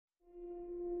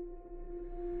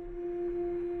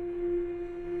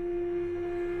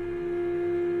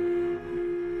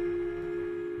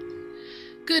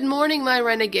Good morning, my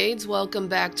renegades. Welcome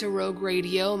back to Rogue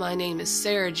Radio. My name is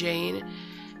Sarah Jane,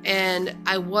 and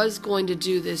I was going to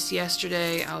do this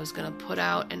yesterday. I was going to put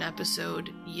out an episode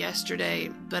yesterday,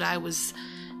 but I was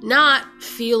not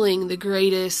feeling the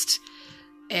greatest,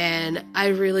 and I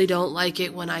really don't like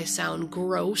it when I sound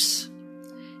gross,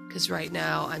 because right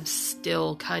now I'm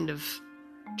still kind of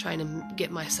trying to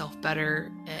get myself better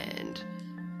and,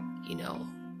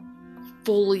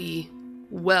 fully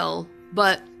well,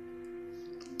 but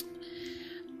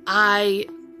I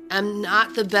am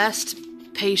not the best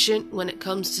patient when it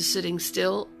comes to sitting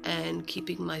still and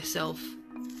keeping myself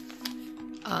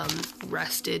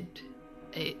rested.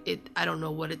 I don't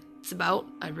know what it's about.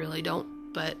 I really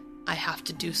don't, but I have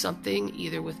to do something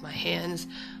either with my hands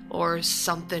or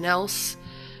something else.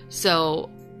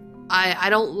 So I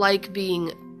don't like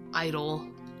being idle,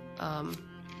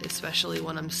 especially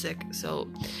when I'm sick. So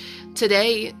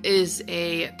today is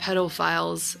a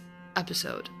pedophiles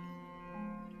episode.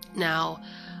 Now,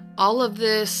 all of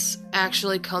this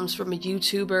actually comes from a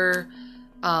YouTuber.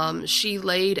 She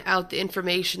laid out the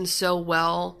information so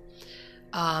well.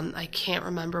 I can't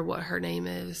remember what her name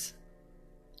is.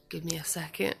 Give me a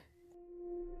second.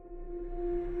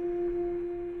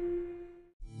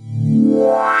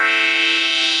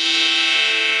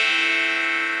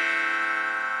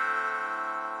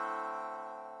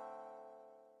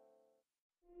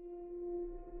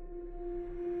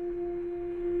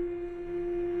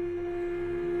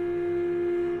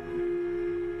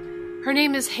 Her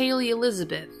name is Haley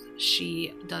Elizabeth.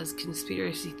 She does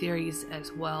conspiracy theories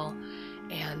as well,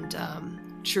 and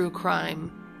true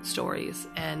crime stories.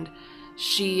 And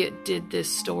she did this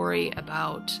story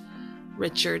about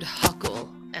Richard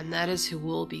Huckle, and that is who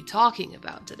we'll be talking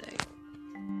about today.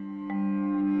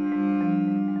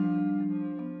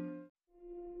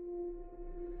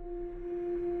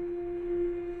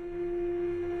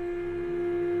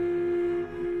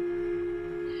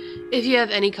 If you have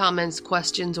any comments,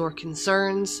 questions, or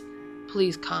concerns,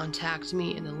 please contact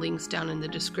me in the links down in the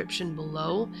description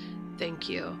below. Thank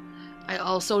you. I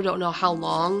also don't know how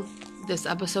long this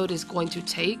episode is going to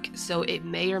take, so it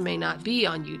may or may not be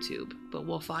on YouTube, but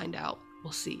we'll find out.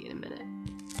 We'll see in a minute.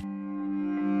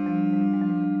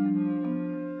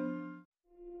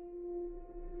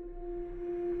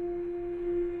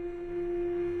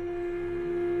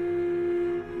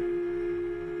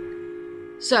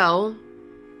 So,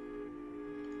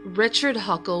 Richard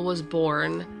Huckle was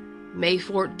born May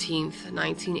 14th,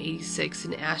 1986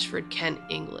 in Ashford, Kent,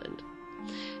 England.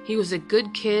 He was a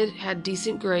good kid, had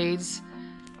decent grades,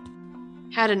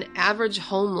 had an average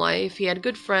home life, he had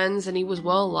good friends, and he was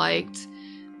well liked,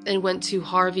 and went to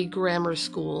Harvey Grammar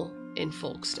School in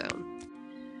Folkestone.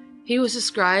 He was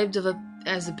described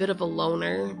as a bit of a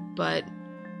loner, but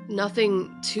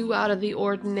nothing too out of the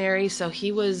ordinary, so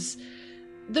he was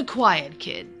the quiet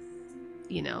kid.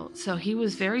 So he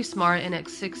was very smart, and at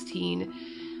 16,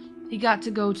 he got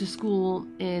to go to school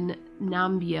in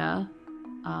Namibia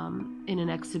in an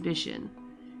exhibition,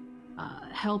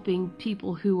 helping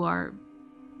people who are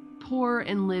poor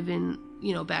and live in,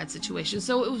 bad situations.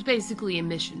 So it was basically a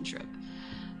mission trip.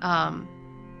 And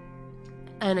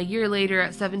a year later,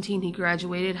 at 17, he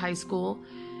graduated high school,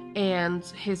 and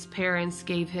his parents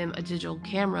gave him a digital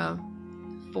camera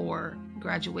for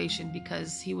graduation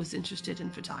because he was interested in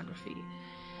photography.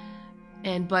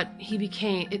 But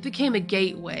it became a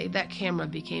gateway. That camera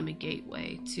became a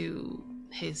gateway to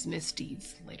his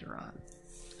misdeeds later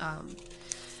on.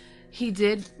 He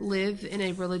did live in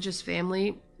a religious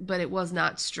family, but it was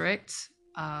not strict.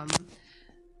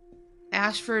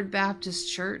 Ashford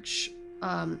Baptist Church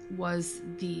was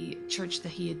the church that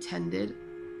he attended,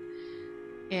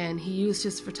 and he used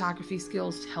his photography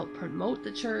skills to help promote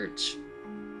the church.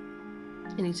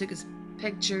 And he took his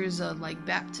pictures of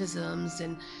baptisms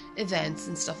and events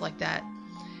and stuff like that.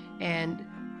 And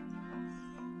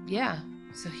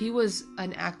so he was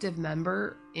an active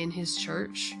member in his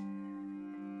church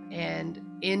and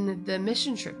in the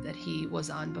mission trip that he was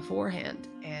on beforehand.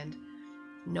 And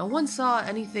no one saw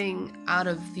anything out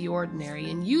of the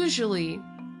ordinary. And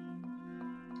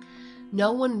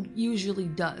no one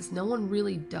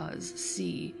really does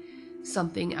see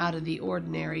something out of the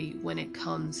ordinary when it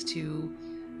comes to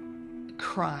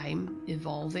crime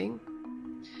evolving,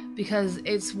 because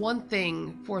it's one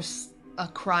thing for a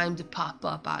crime to pop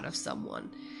up out of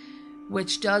someone,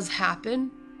 which does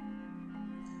happen,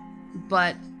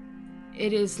 but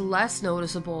it is less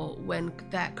noticeable when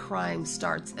that crime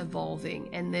starts evolving.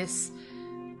 And this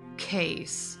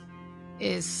case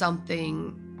is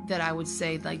something that I would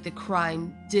say the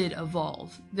crime did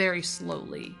evolve very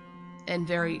slowly and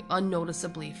very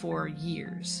unnoticeably for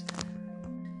years.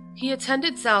 He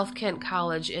attended South Kent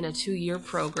College in a 2-year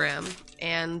program,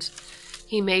 and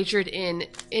he majored in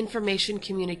information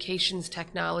communications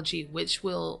technology, which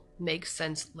will make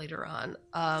sense later on,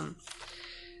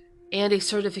 and a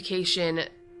certification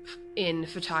in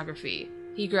photography.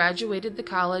 He graduated the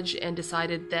college and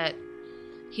decided that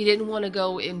he didn't want to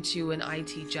go into an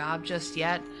IT job just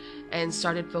yet, and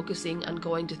started focusing on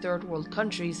going to third world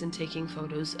countries and taking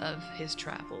photos of his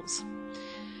travels.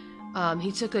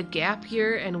 He took a gap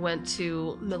year and went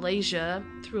to Malaysia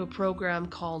through a program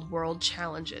called World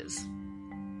Challenges.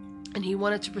 And he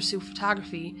wanted to pursue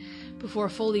photography before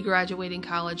fully graduating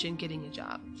college and getting a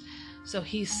job. So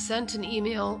he sent an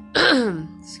email,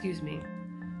 excuse me.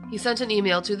 He sent an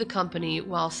email to the company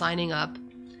while signing up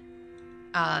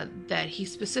that he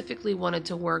specifically wanted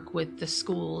to work with the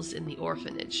schools in the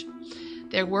orphanage.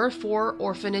 There were 4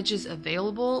 orphanages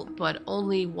available, but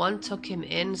only one took him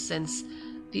in since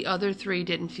the other 3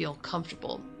 didn't feel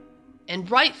comfortable. And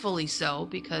rightfully so,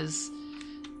 because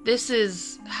this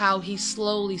is how he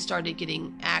slowly started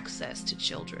getting access to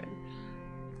children.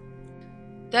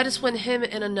 That is when him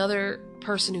and another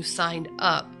person who signed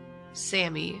up,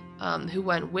 Sammy, who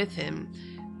went with him,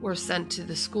 were sent to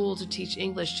the school to teach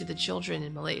English to the children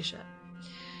in Malaysia.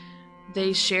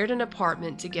 They shared an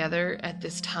apartment together at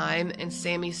this time, and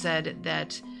Sammy said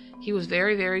that he was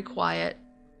very, very quiet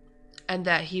and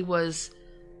that he was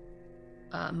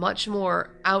much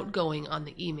more outgoing on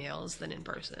the emails than in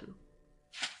person.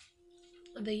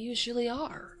 They usually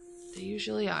are.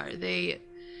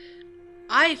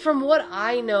 From what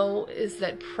I know, is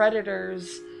that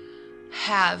predators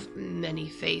have many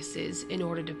faces in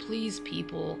order to please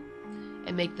people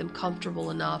and make them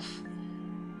comfortable enough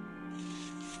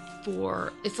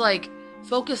it's like,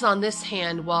 focus on this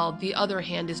hand while the other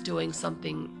hand is doing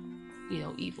something,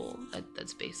 evil.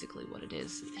 That's basically what it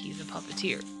is. He's a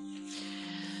puppeteer.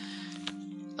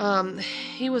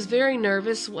 He was very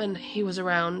nervous when he was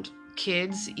around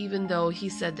kids, even though he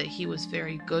said that he was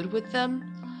very good with them.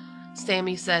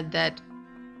 Sammy said that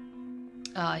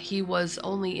he was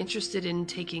only interested in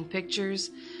taking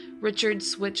pictures. Richard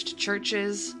switched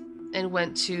churches and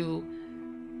went to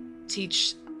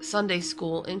teach Sunday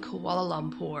school in Kuala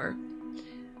Lumpur,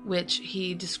 which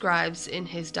he describes in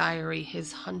his diary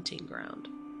his hunting ground.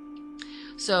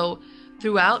 So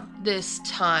throughout this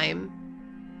time,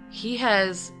 he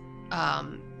has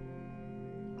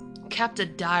kept a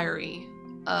diary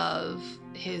of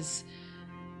his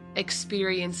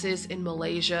experiences in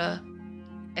Malaysia,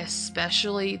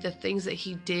 especially the things that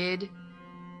he did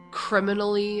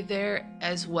criminally there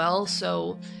as well.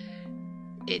 So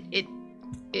it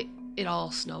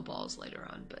all snowballs later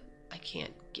on, but I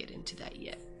can't get into that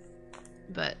yet.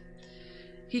 But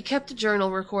he kept a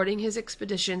journal recording his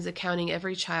expeditions, accounting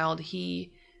every child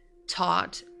he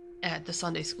taught at the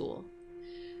Sunday school.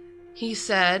 He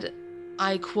said,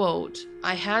 I quote,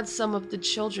 "I had some of the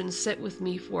children sit with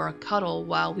me for a cuddle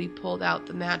while we pulled out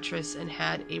the mattress and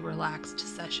had a relaxed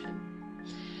session."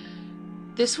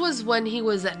 This was when he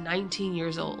was at 19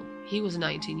 years old. He was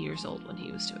 19 years old when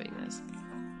he was doing this.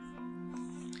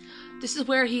 This is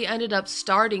where he ended up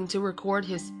starting to record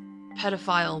his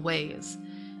pedophile ways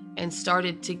and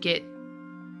started to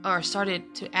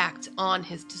act on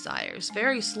his desires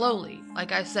very slowly.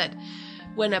 Like I said,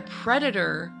 when a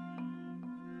predator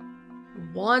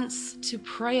wants to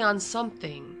prey on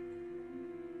something,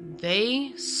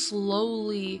 they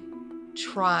slowly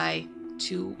try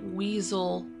to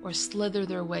weasel or slither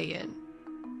their way in.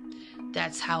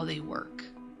 That's how they work.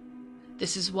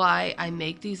 This is why I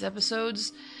make these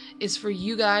episodes, is for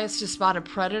you guys to spot a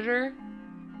predator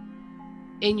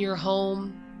in your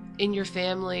home, in your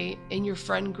family, in your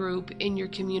friend group, in your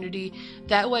community.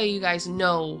 That way you guys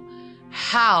know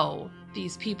how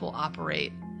these people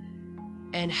operate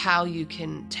and how you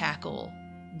can tackle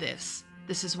this.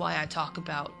 This is why I talk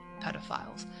about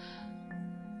pedophiles.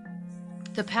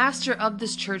 The pastor of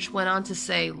this church went on to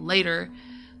say later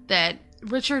that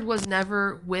Richard was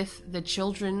never with the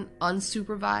children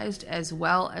unsupervised, as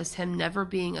well as him never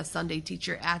being a Sunday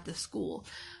teacher at the school,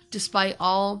 despite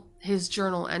all his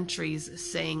journal entries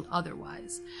saying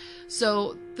otherwise.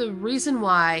 So the reason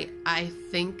why I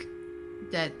think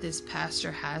that this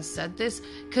pastor has said this,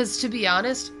 because to be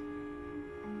honest,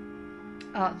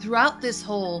 throughout this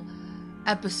whole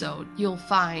episode, you'll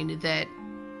find that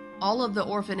all of the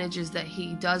orphanages that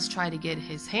he does try to get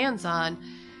his hands on,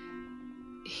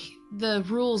 the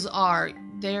rules are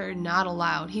they're not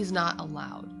allowed. He's not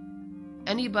allowed.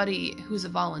 Anybody who's a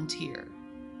volunteer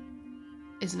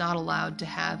is not allowed to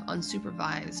have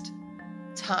unsupervised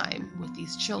time with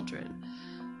these children.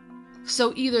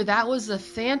 So either that was a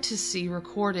fantasy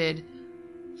recorded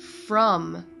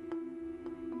from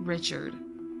Richard,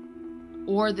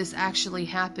 or this actually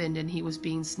happened and he was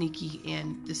being sneaky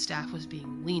and the staff was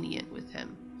being lenient with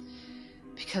him.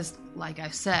 Because, like I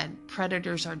said,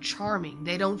 predators are charming.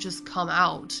 They don't just come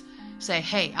out, say,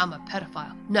 hey, I'm a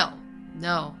pedophile.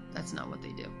 No, that's not what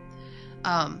they do.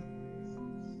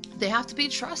 They have to be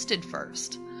trusted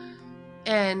first.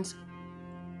 And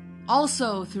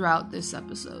also throughout this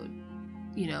episode,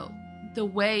 the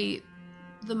way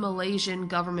the Malaysian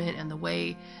government and the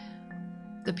way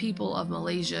the people of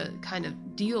Malaysia kind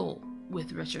of deal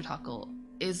with Richard Huckle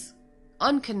is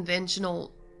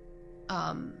unconventional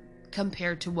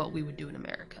compared to what we would do in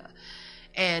America.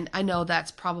 And I know that's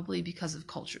probably because of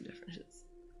culture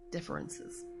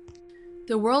differences.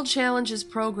 The World Challenges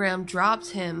program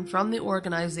dropped him from the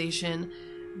organization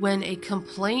when a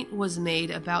complaint was made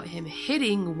about him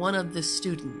hitting one of the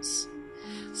students.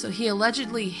 So he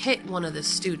allegedly hit one of the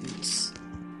students.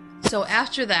 So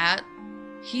after that,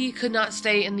 he could not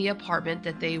stay in the apartment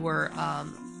that they were,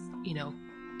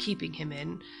 keeping him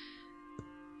in.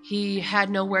 He had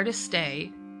nowhere to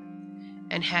stay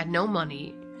and had no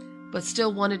money, but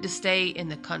still wanted to stay in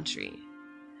the country.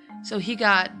 So he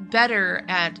got better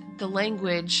at the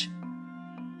language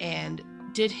and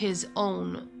did his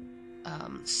own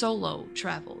solo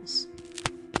travels.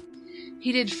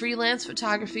 He did freelance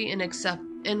photography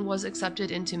and was accepted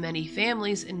into many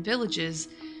families and villages,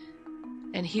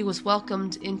 and he was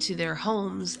welcomed into their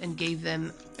homes and gave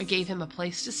him a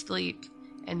place to sleep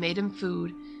and made him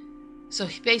food. So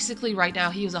basically right now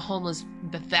he was a homeless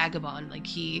vagabond. Like,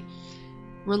 he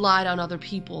relied on other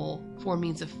people for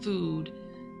means of food,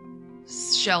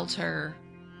 shelter,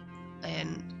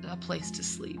 and a place to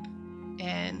sleep.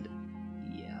 And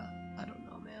yeah, I don't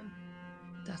know, man.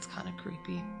 That's kind of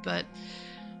creepy. But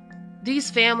these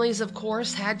families, of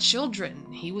course, had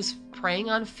children. He was preying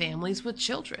on families with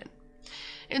children.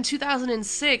 In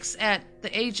 2006, at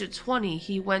the age of 20,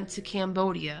 he went to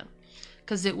Cambodia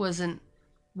because it wasn't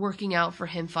working out for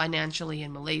him financially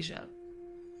in Malaysia.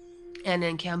 And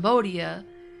in Cambodia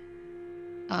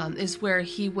is where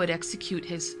he would execute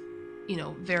his,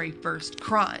 very first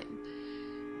crime.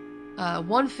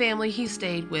 One family he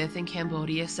stayed with in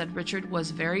Cambodia said Richard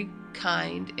was very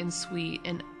kind and sweet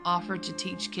and offered to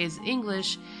teach kids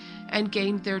English and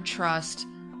gained their trust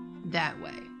that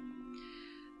way.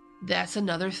 That's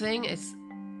another thing.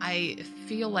 I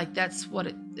feel like that's what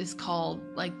it is called,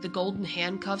 like the golden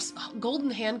handcuffs.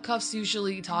 Golden handcuffs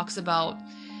usually talks about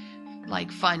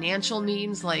like financial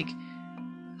means, like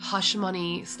hush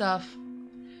money stuff.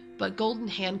 But golden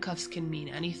handcuffs can mean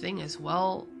anything as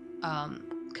well.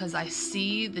 Because I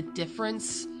see the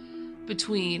difference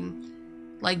between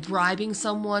like bribing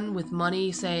someone with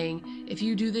money, saying, if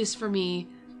you do this for me,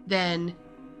 then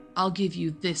I'll give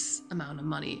you this amount of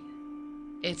money.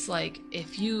 It's like,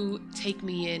 if you take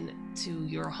me into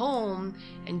your home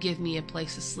and give me a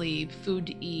place to sleep, food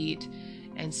to eat,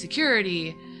 and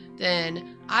security,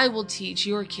 then I will teach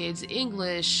your kids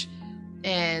English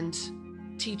and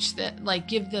teach that, like,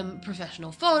 give them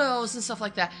professional photos and stuff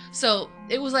like that. So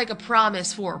it was like a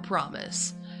promise for a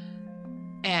promise.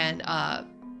 And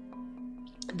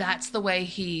that's the way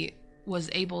he was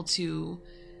able to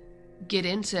get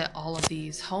into all of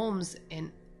these homes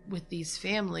and with these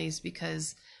families,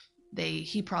 because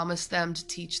he promised them to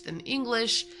teach them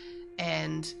English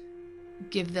and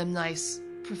give them nice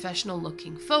professional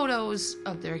looking photos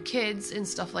of their kids and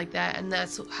stuff like that. And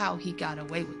that's how he got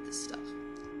away with this stuff.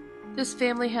 This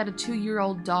family had a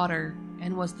 2-year-old daughter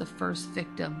and was the first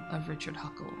victim of Richard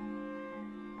Huckle.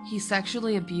 He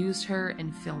sexually abused her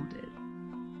and filmed it.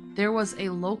 There was a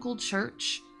local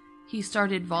church he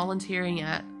started volunteering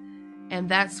at, and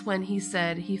that's when he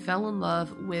said he fell in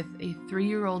love with a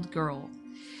 3-year-old girl.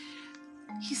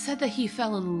 He said that he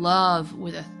fell in love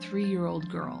with a 3-year-old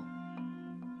girl.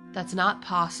 That's not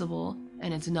possible,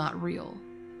 and it's not real.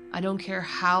 I don't care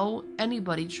how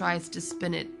anybody tries to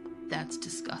spin it, that's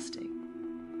disgusting.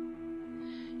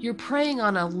 You're preying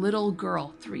on a little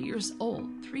girl, 3 years old.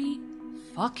 3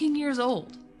 fucking years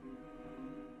old.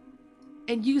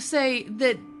 And you say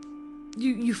that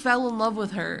you fell in love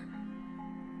with her.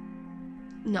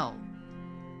 No.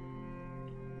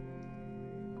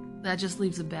 That just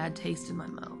leaves a bad taste in my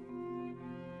mouth.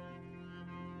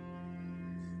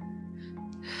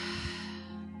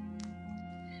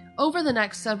 Over the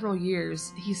next several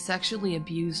years, he sexually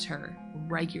abused her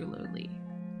regularly.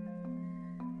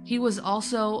 He was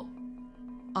also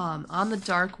on the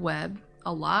dark web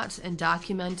a lot and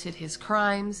documented his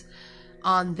crimes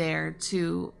on there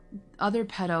to other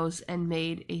pedos and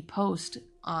made a post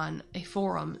on a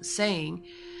forum saying,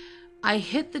 "I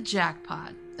hit the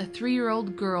jackpot. A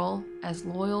 3-year-old girl as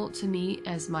loyal to me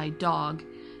as my dog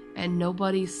and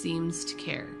nobody seems to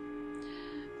care.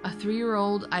 A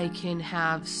 3-year-old I can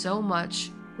have so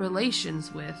much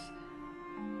relations with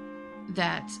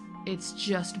that it's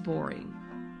just boring.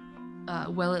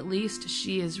 Well, at least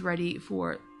she is ready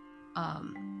for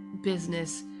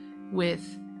business with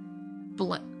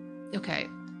okay.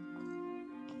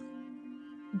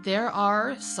 There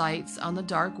are sites on the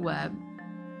dark web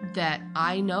that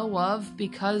I know of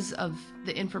because of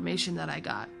the information that I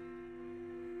got.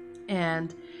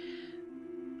 And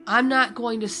I'm not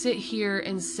going to sit here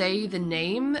and say the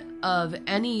name of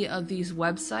any of these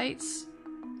websites,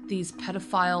 these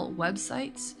pedophile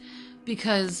websites,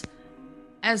 because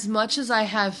as much as I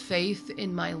have faith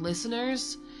in my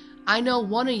listeners, I know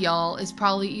one of y'all is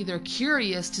probably either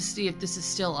curious to see if this is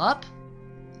still up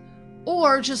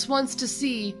or just wants to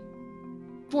see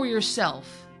for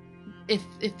yourself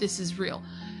if this is real.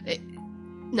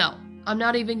 No, I'm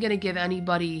not even going to give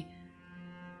anybody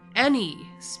any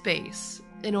space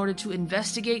in order to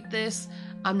investigate this.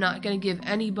 I'm not going to give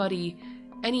anybody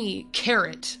any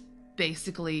carrot,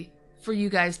 basically, for you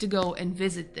guys to go and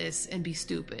visit this and be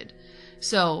stupid.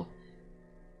 So,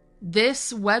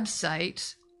 this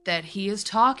website that he is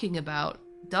talking about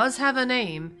does have a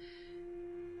name,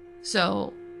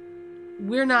 so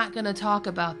we're not going to talk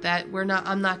about that.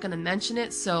 I'm not going to mention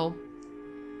it, so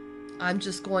I'm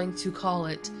just going to call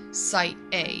it Site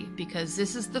A, because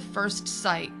this is the first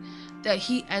site that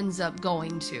he ends up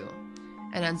going to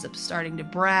and ends up starting to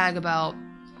brag about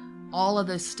all of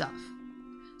this stuff.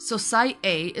 So Site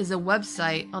A is a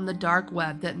website on the dark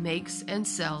web that makes and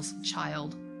sells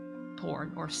child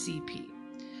porn, or CP.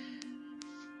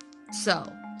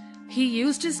 So, he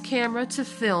used his camera to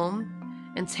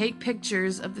film and take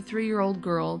pictures of the 3-year-old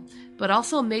girl, but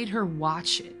also made her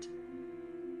watch it.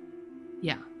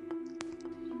 Yeah.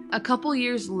 A couple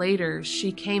years later,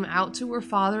 she came out to her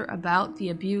father about the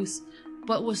abuse,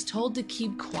 but was told to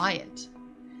keep quiet.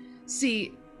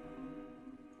 See,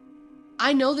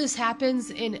 I know this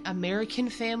happens in American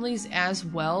families as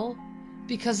well,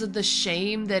 because of the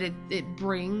shame that it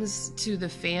brings to the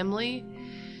family.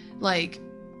 Like,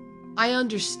 I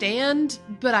understand,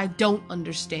 but I don't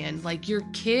understand. Like, your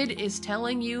kid is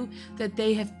telling you that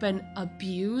they have been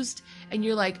abused, and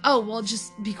you're like, oh, well,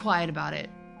 just be quiet about it.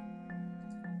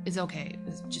 It's okay.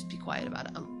 Just be quiet about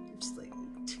it. I'm just like,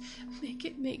 make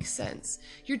it make sense.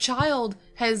 Your child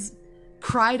has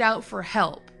cried out for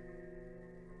help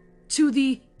to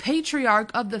the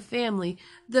patriarch of the family,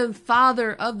 the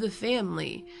father of the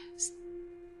family,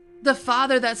 the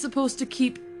father that's supposed to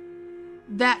keep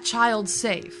that child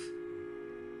safe.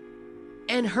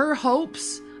 And her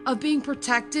hopes of being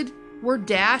protected were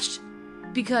dashed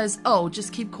because, oh,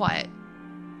 just keep quiet.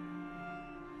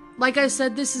 Like I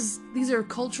said, these are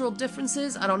cultural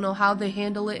differences. I don't know how they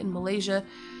handle it in Malaysia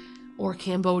or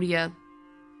Cambodia.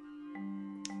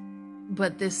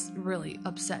 But this really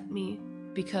upset me,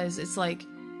 because it's like,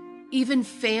 even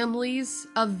families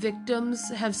of victims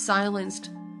have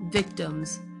silenced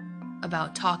victims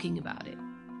about talking about it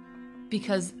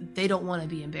because they don't want to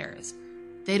be embarrassed.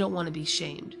 They don't want to be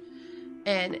shamed.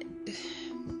 And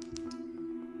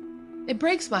it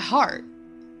breaks my heart.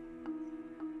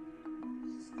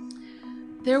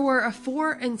 There were a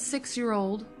 4 and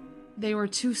 6-year-old. They were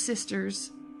 2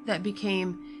 sisters that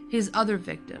became his other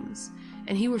victims,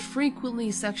 and he would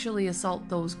frequently sexually assault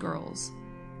those girls.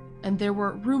 And there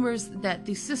were rumors that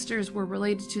the sisters were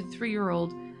related to the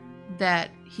 3-year-old that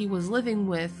he was living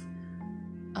with.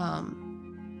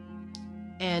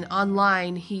 And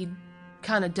online, he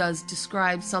kind of does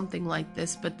describe something like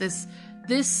this, but this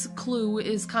clue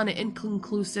is kind of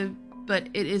inconclusive, but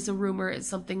it is a rumor. It's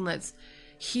something that's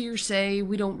hearsay.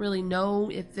 We don't really know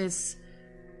if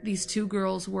these 2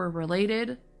 girls were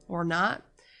related or not,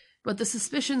 but the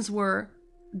suspicions were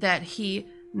that he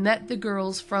met the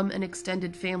girls from an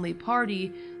extended family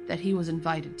party that he was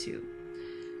invited to.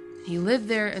 He lived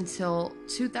there until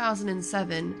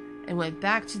 2007 and went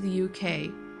back to the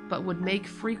UK, but would make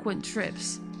frequent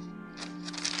trips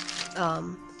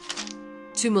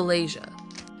to Malaysia.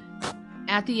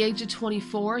 At the age of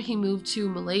 24, he moved to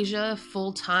Malaysia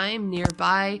full-time.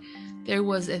 Nearby, there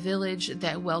was a village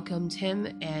that welcomed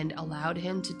him and allowed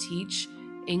him to teach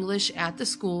English at the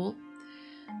school.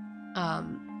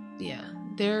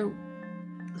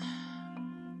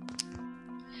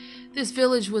 This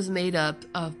village was made up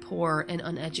of poor and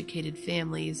uneducated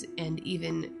families, and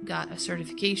even got a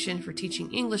certification for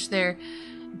teaching English there,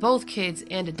 both kids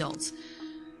and adults.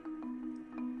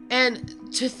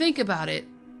 And to think about it,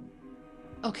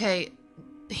 okay,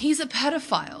 he's a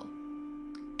pedophile,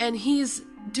 and he's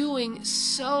doing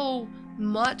so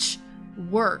much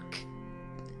work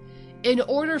in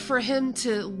order for him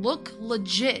to look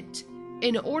legit,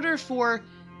 in order for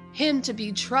him to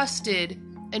be trusted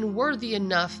and worthy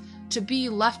enough to be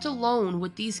left alone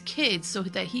with these kids so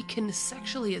that he can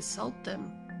sexually assault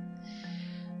them.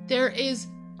 There is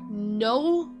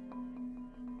no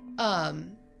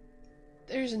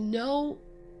there's no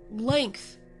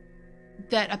length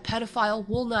that a pedophile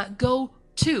will not go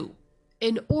to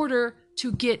in order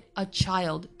to get a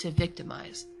child to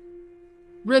victimize.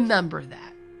 Remember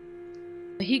that.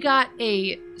 He got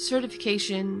a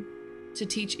certification to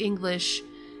teach English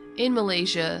in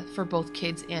Malaysia for both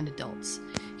kids and adults.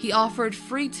 He offered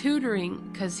free tutoring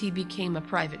because he became a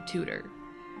private tutor.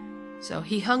 So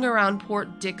he hung around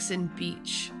Port Dickson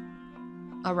Beach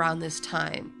around this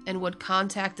time and would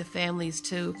contact the families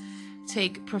to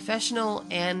take professional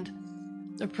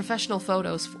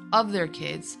photos of their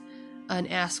kids and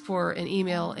ask for an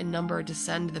email and number to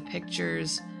send the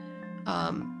pictures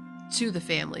to the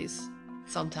families.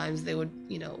 Sometimes they would,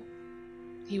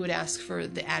 he would ask for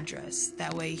the address.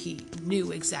 That way he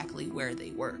knew exactly where they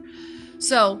were.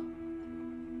 So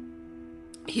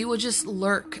he would just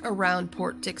lurk around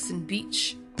Port Dickson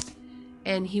Beach,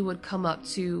 and he would come up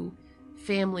to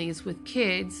families with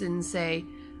kids and say,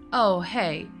 oh,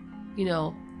 hey,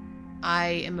 I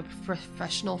am a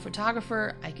professional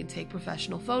photographer. I can take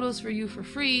professional photos for you for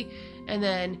free. And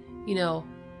then,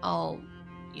 I'll,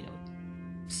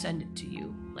 send it to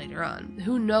you later on.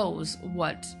 Who knows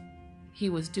what he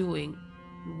was doing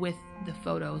with the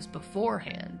photos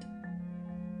beforehand.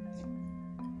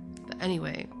 But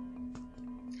anyway,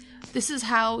 this is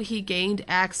how he gained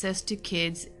access to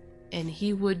kids, and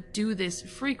he would do this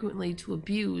frequently to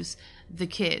abuse the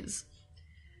kids.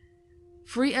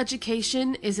 Free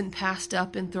education isn't passed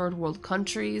up in third world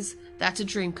countries. That's a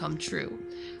dream come true.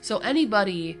 So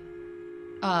anybody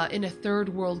in a third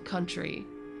world country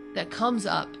that comes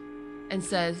up and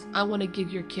says, I want to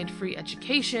give your kid free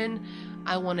education,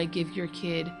 I want to give your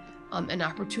kid an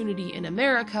opportunity in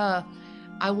America,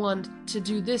 I want to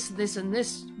do this, this, and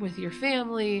this with your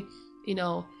family,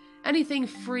 anything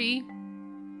free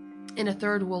in a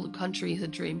third world country is a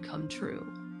dream come true.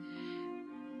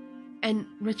 And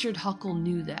Richard Huckle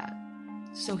knew that.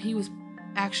 So he was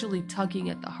actually tugging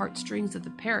at the heartstrings of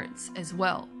the parents as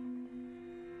well.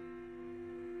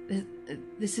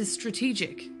 This is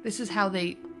strategic. This is how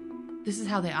they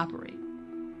operate.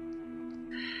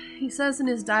 He says in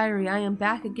his diary, I am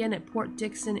back again at Port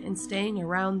Dickson and staying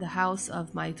around the house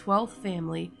of my 12th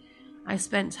family. I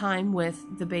spent time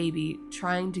with the baby,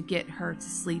 trying to get her to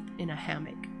sleep in a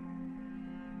hammock.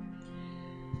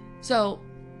 So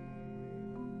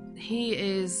he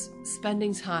is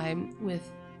spending time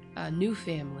with a new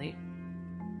family,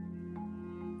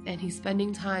 and he's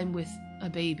spending time with a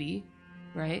baby,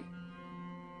 right?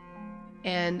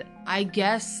 And I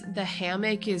guess the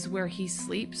hammock is where he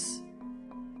sleeps,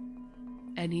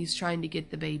 and he's trying to get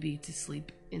the baby to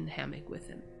sleep in the hammock with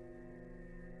him.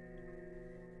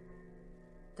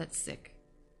 That's sick.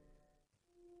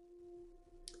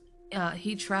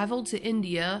 He traveled to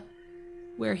India,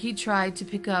 where he tried to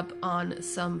pick up on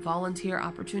some volunteer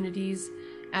opportunities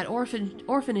at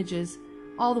orphanages.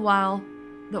 All the while,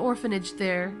 the orphanages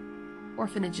there,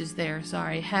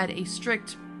 had a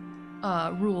strict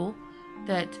rule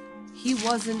that he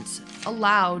wasn't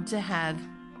allowed to have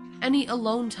any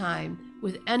alone time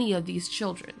with any of these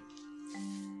children.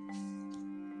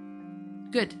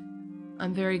 Good.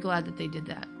 I'm very glad that they did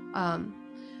that.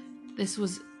 This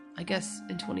was, I guess,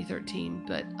 in 2013,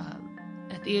 but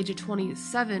at the age of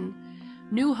 27,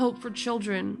 New Hope for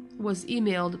Children was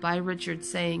emailed by Richard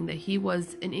saying that he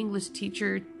was an English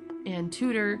teacher and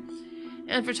tutor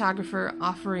and photographer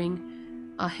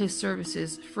offering his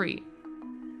services free.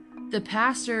 The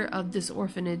pastor of this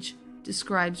orphanage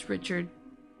describes Richard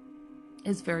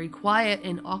as very quiet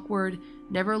and awkward,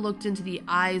 never looked into the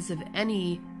eyes of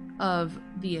any of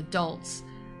the adults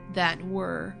that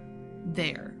were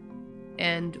there,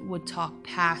 and would talk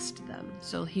past them.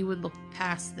 So he would look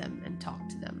past them and talk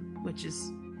to them, which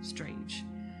is strange.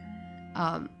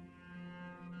 And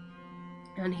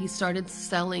he started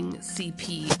selling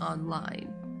CP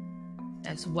online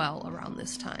as well around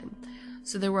this time.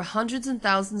 So there were hundreds and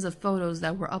thousands of photos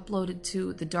that were uploaded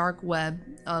to the dark web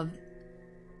of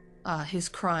his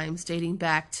crimes dating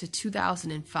back to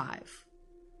 2005.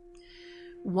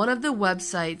 One of the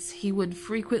websites he would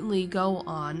frequently go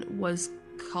on was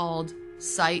called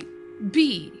Site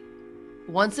B.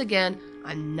 Once again,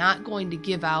 I'm not going to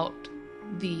give out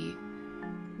the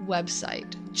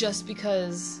website just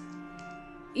because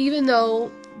even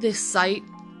though this site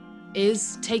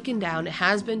is taken down, it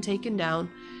has been taken down,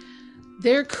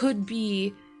 there could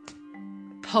be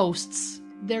posts,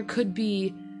 there could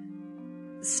be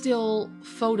still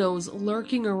photos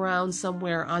lurking around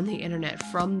somewhere on the internet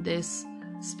from this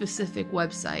specific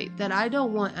website that I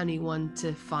don't want anyone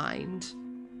to find,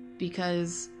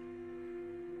 because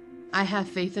I have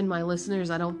faith in my listeners.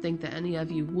 I don't think that any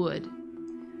of you would,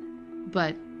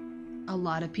 but a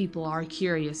lot of people are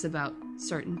curious about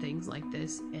certain things like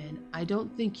this, and I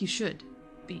don't think you should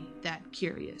be that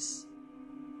curious.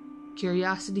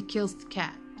 Curiosity kills the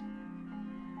cat.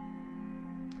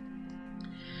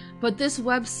 But this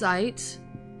website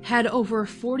had over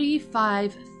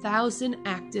 45,000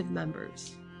 active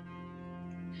members.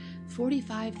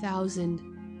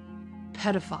 45,000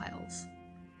 pedophiles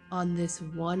on this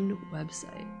one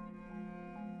website.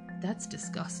 That's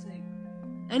disgusting.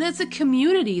 And it's a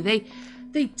community.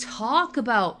 They talk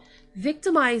about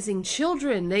victimizing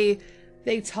children. They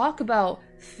talk about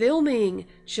filming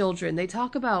children. They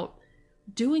talk about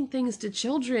doing things to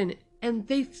children, and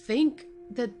they think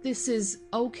that this is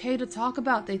okay to talk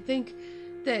about. They think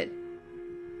that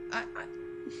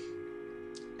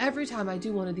every time I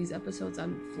do one of these episodes,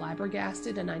 I'm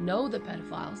flabbergasted, and I know that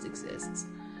pedophiles exist.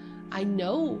 I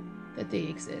know that they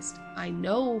exist. I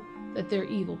know that they're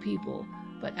evil people.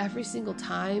 But every single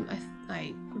time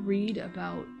I read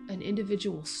about an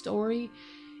individual story,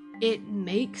 it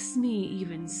makes me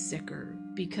even sicker,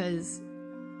 because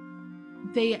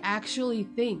they actually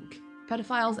think,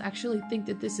 pedophiles actually think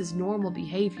that this is normal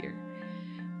behavior.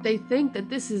 They think that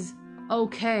this is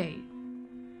okay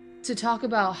to talk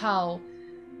about how,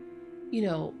 you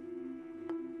know,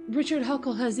 Richard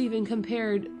Huckel has even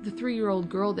compared the 3-year-old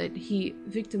girl that he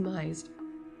victimized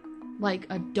like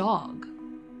a dog.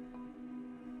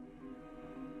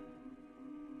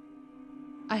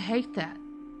 I hate that.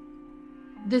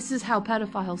 This is how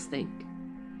pedophiles think.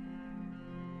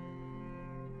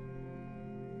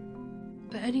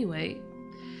 But anyway,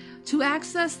 to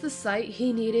access the site,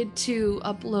 he needed to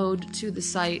upload to the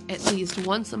site at least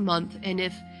once a month, and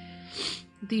if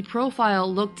the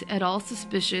profile looked at all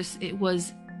suspicious, it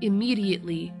was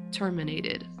immediately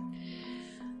terminated.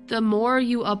 The more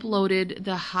you uploaded,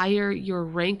 the higher your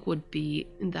rank would be,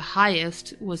 and the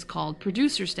highest was called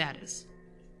producer status.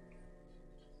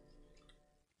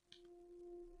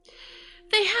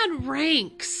 They had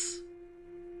ranks.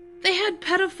 They had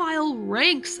pedophile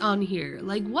ranks on here.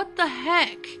 Like, what the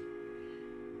heck?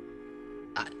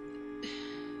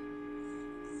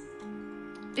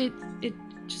 It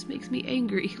just makes me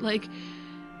angry. Like,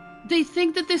 they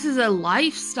think that this is a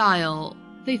lifestyle.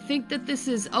 They think that this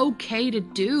is okay to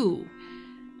do.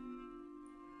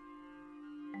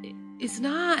 It's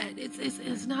not.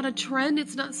 It's not a trend.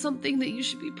 It's not something that you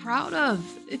should be proud of.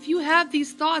 If you have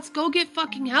these thoughts, go get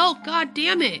fucking help. God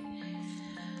damn it.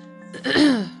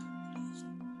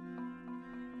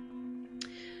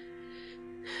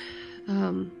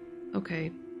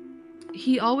 Okay.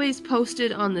 He always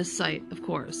posted on this site, of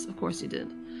course. Of course he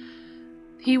did.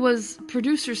 He was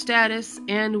producer status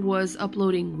and was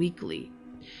uploading weekly.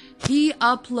 He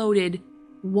uploaded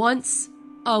once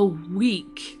a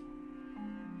week.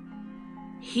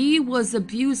 He was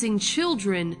abusing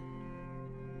children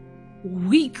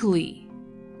weekly.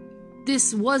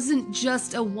 This wasn't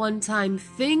just a one-time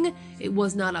thing. It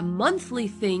was not a monthly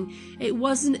thing. It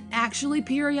wasn't actually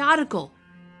periodical.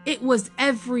 It was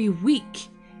every week.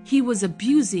 He was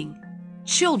abusing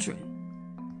children.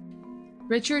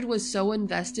 Richard was so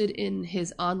invested in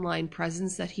his online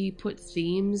presence that he put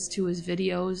themes to his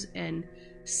videos and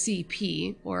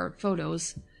CP, or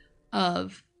photos,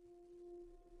 of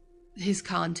his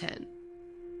content.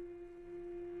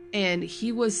 And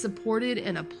he was supported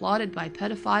and applauded by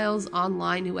pedophiles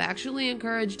online who actually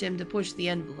encouraged him to push the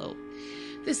envelope.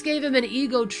 This gave him an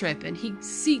ego trip, and he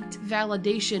sought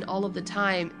validation all of the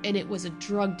time, and it was a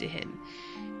drug to him.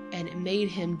 And it made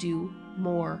him do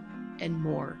more and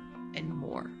more and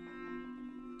more.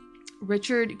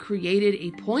 Richard created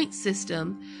a point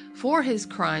system for his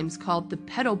crimes called the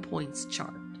PedoPoints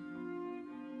chart.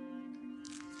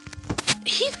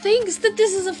 He thinks that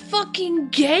this is a fucking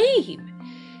game.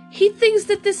 He thinks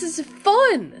that this is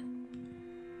fun.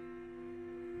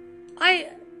 I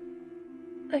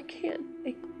can't.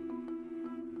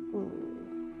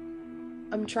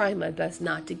 I'm trying my best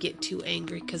not to get too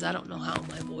angry because I don't know how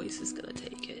my voice is going to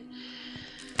take it.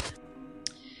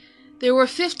 There were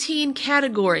 15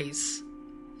 categories.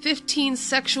 15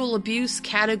 sexual abuse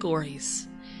categories.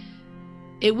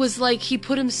 It was like he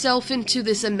put himself into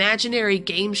this imaginary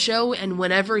game show, and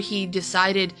whenever he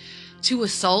decided to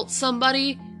assault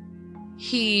somebody,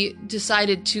 he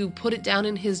decided to put it down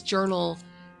in his journal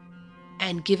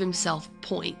and give himself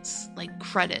points, like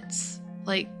credits.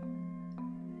 Like,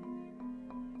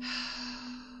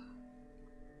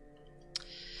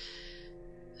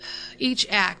 Each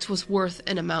act was worth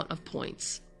an amount of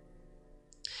points.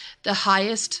 The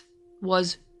highest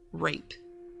was rape,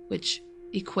 which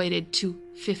equated to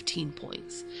 15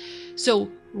 points.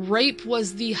 So rape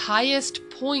was the highest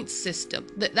point system.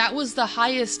 That was the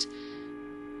highest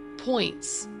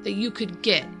points that you could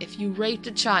get if you raped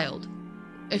a child.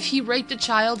 If he raped a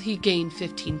child, he gained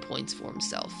 15 points for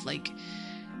himself. Like,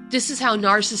 this is how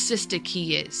narcissistic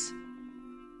he is.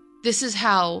 This is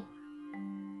how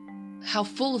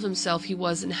full of himself he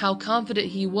was and how confident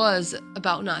he was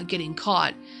about not getting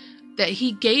caught, that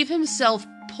he gave himself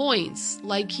points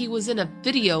like he was in a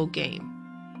video game.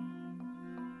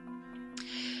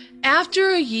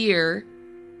 After a year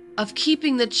of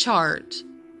keeping the chart,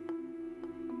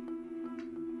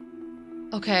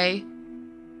 okay,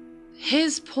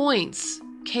 his points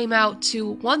came out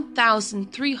to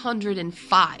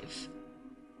 1,305.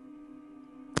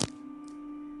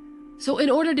 So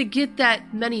in order to get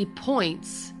that many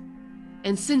points,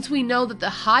 and since we know that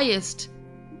the highest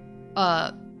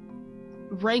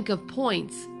rank of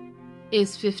points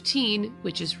is 15,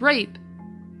 which is rape,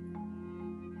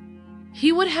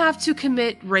 he would have to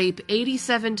commit rape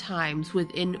 87 times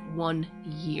within 1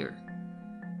 year.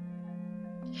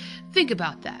 Think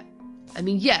about that. I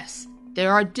mean, yes,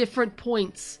 there are different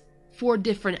points for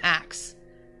different acts.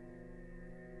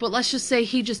 But let's just say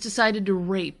he just decided to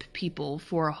rape people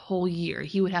for a whole year.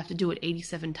 He would have to do it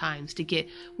 87 times to get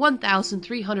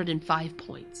 1,305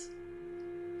 points.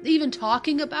 Even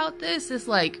talking about this is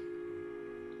like,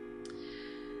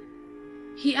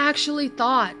 he actually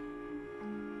thought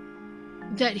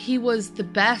that he was the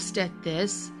best at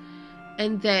this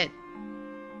and that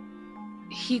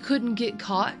he couldn't get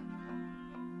caught.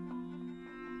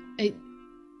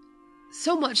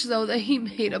 So much so that he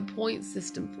made a point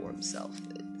system for himself.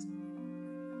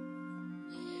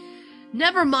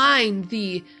 Never mind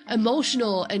the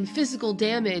emotional and physical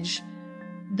damage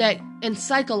and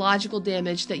psychological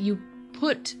damage that you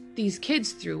put these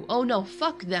kids through. Oh no,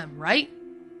 fuck them, right?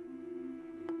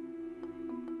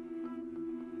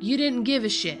 You didn't give a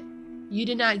shit. You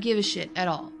did not give a shit at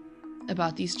all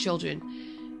about these children.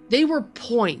 They were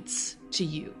points to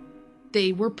you.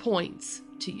 They were points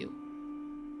to you.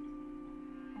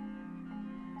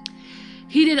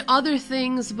 He did other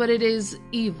things, but it is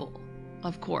evil,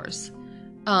 of course.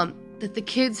 That the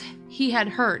kids he had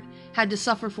hurt had to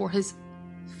suffer for his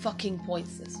fucking point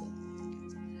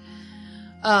system.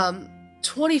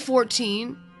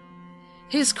 2014,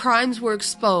 his crimes were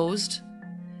exposed,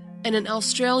 and an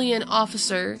Australian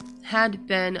officer had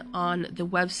been on the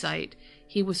website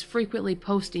he was frequently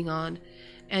posting on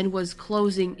and was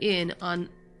closing in on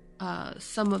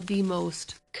some of the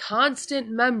most constant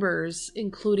members,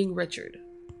 including Richard.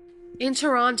 In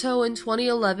Toronto in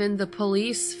 2011, the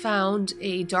police found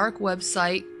a dark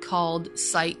website called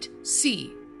Site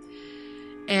C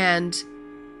and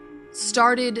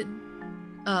started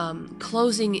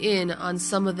closing in on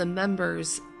some of the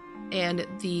members and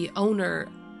the owner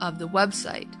of the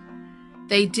website.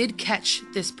 They did catch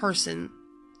this person,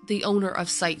 the owner of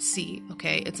Site C,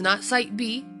 okay? It's not Site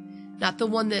B, not the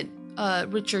one that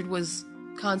Richard was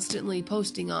constantly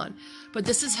posting on. But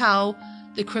this is how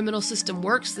the criminal system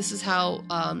works. This is how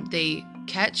they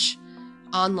catch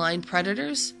online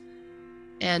predators.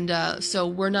 And so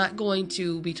we're not going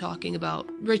to be talking about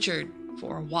Richard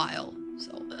for a while.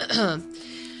 So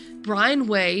Brian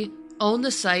Way owned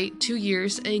the site 2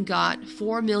 years and got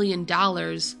 $4 million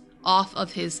off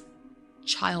of his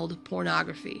child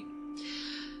pornography.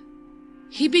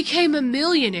 He became a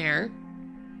millionaire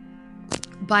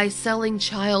by selling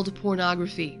child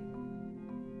pornography.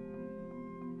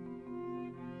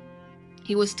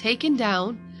 He was taken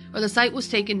down, or the site was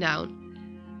taken down,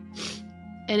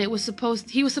 and he was supposed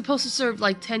to serve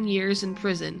like 10 years in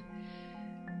prison.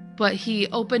 But he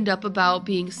opened up about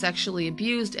being sexually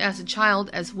abused as a child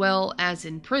as well as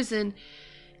in prison,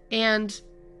 and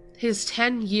his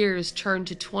 10 years turned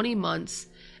to 20 months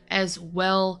as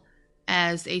well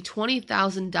as a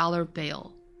 $20,000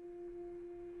 bail.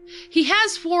 He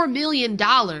has $4 million.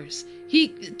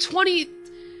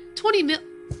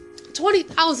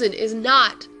 20,000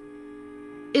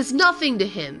 is nothing to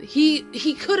him.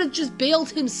 He could have just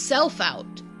bailed himself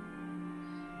out.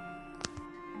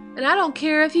 And I don't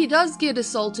care if he does get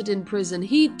assaulted in prison.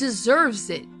 He deserves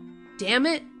it. Damn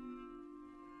it.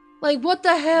 Like, what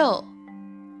the hell?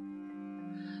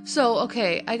 So,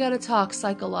 okay, I gotta talk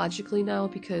psychologically now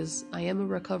because I am a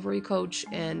recovery coach,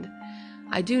 and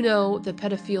I do know that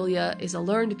pedophilia is a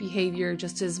learned behavior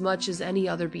just as much as any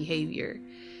other behavior.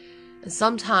 And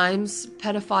sometimes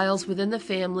pedophiles within the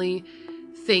family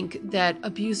think that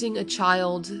abusing a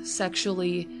child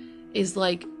sexually is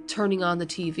like turning on the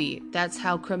TV. That's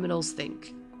how criminals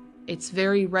think. It's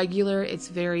very regular. It's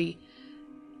very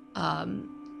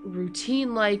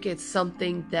routine-like. It's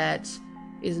something that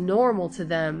is normal to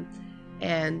them,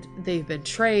 and they've been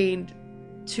trained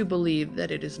to believe that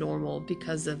it is normal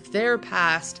because of their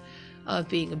past of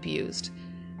being abused.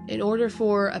 In order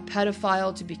for a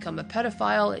pedophile to become a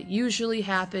pedophile, it usually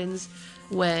happens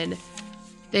when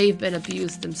they've been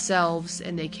abused themselves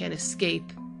and they can't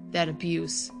escape that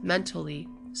abuse mentally.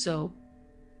 So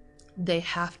they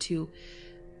have to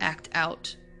act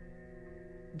out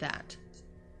that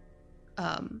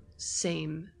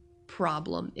same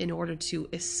problem in order to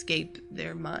escape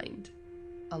their mind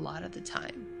a lot of the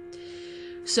time.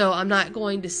 So I'm not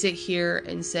going to sit here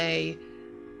and say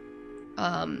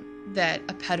that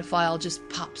a pedophile just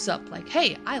pops up like,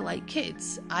 hey, I like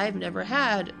kids. I've never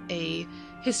had a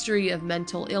history of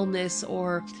mental illness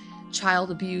or child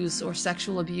abuse or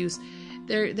sexual abuse.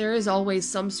 There is always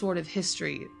some sort of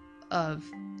history of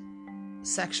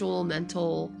sexual,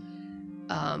 mental,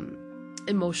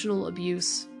 emotional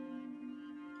abuse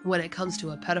when it comes to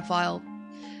a pedophile.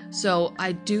 So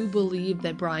I do believe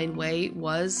that Brian Way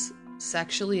was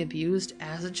sexually abused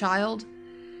as a child,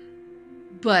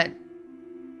 but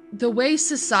the way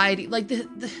society, like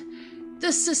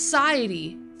the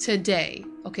society today,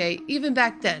 okay, even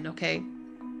back then, okay,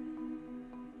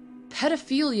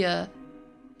 pedophilia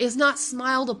is not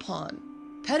smiled upon.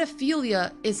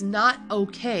 Pedophilia is not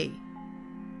okay.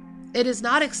 It is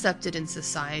not accepted in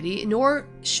society, nor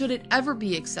should it ever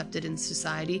be accepted in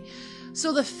society.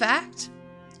 So the fact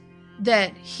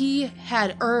that he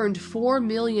had earned $4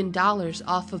 million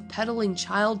off of peddling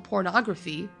child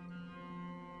pornography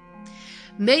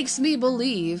makes me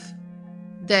believe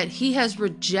that he has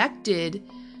rejected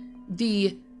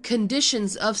the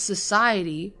conditions of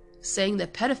society, saying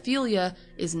that pedophilia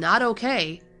is not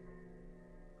okay,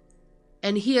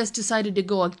 and he has decided to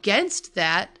go against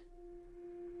that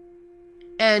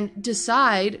and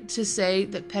decide to say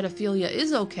that pedophilia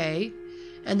is okay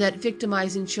and that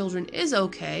victimizing children is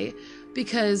okay,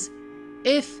 because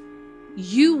if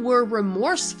you were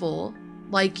remorseful,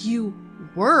 like you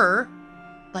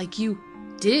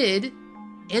did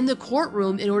in the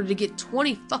courtroom in order to get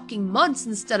 20 fucking months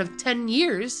instead of 10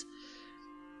 years,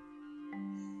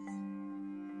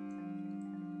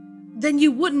 then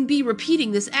you wouldn't be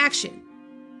repeating this action.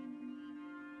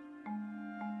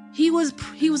 He was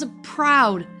a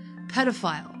proud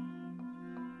pedophile.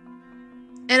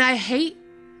 And I hate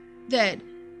that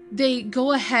they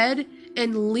go ahead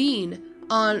and lean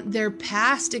on their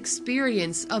past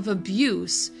experience of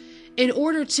abuse in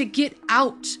order to get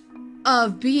out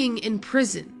of being in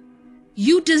prison.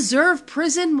 You deserve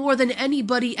prison more than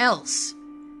anybody else.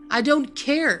 I don't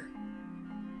care.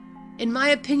 In my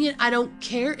opinion, I don't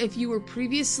care if you were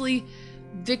previously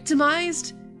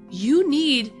victimized. You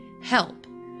need help.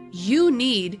 You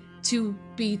need to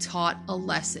be taught a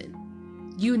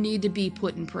lesson. You need to be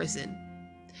put in prison.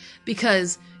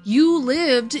 Because you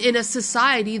lived in a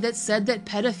society that said that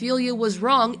pedophilia was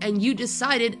wrong and you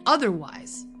decided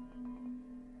otherwise.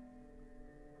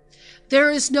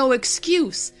 There is no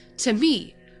excuse to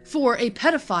me for a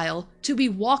pedophile to be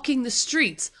walking the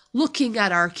streets looking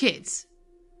at our kids.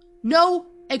 No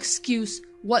excuse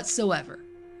whatsoever.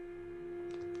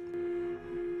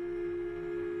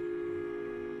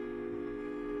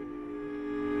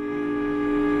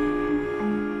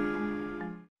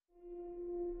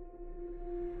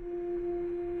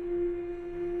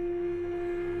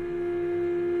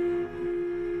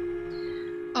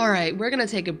 Alright, we're gonna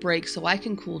take a break so I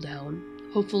can cool down.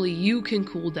 Hopefully you can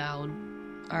cool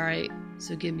down. Alright,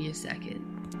 so give me a second.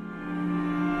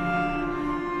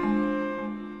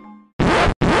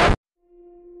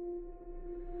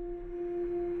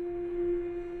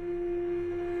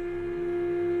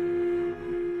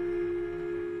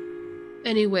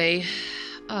 Anyway,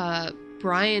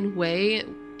 Brian Way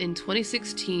in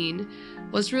 2016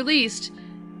 was released,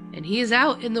 and he is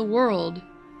out in the world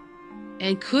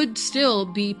and could still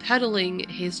be peddling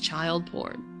his child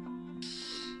porn.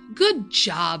 Good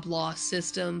job, law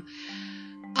system.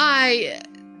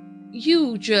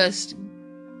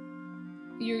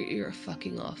 You're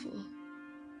fucking awful.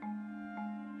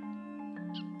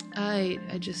 I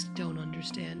just don't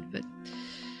understand, but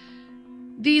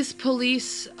these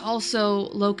police also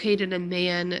located a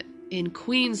man in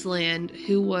Queensland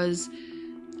who was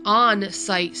on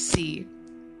Site C.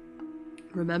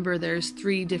 Remember, there's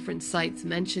 3 different sites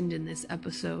mentioned in this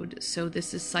episode. So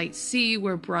this is Site C,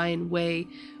 where Brian Way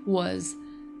was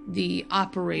the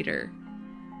operator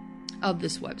of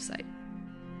this website.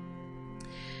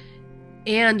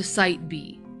 And Site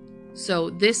B.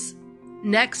 So this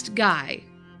next guy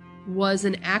was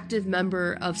an active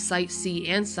member of Site C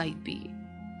and Site B.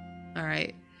 All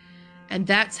right. And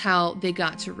that's how they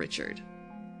got to Richard.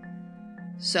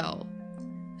 So,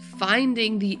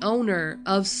 finding the owner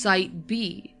of Site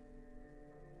B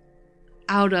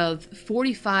out of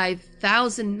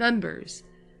 45,000 members,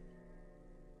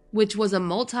 which was a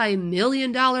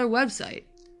multi-million-dollar website,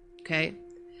 okay?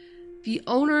 The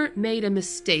owner made a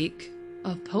mistake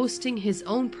of posting his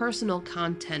own personal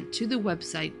content to the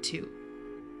website too.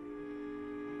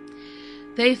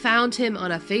 They found him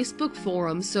on a Facebook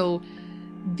forum, so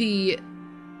the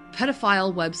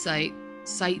pedophile website,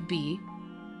 Site B,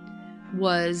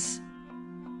 was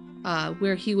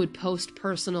where he would post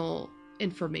personal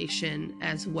information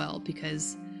as well,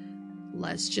 because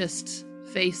let's just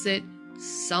face it,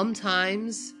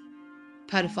 sometimes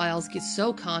pedophiles get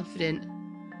so confident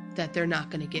that they're not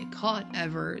going to get caught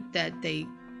ever that they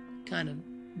kind of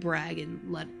brag and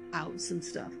let out some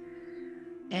stuff.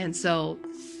 And so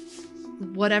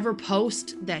whatever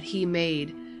post that he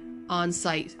made on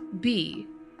Site B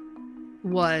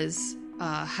was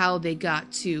how they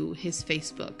got to his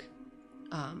Facebook.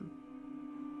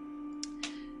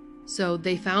 So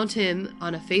they found him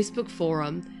on a Facebook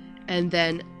forum, and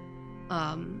then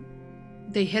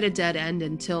they hit a dead end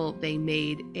until they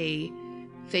made a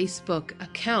Facebook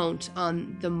account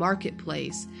on the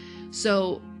marketplace.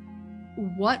 So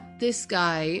what this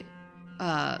guy,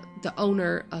 the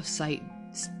owner of Site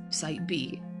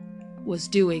B, was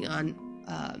doing on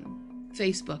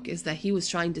Facebook is that he was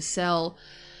trying to sell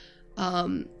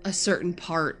a certain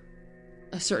car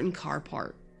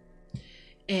part.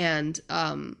 And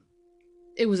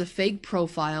it was a fake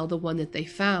profile, the one that they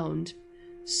found.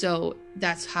 So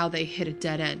that's how they hit a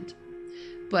dead end.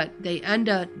 But they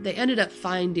ended up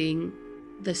finding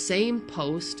the same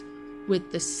post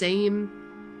with the same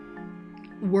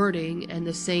wording and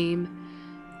the same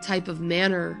type of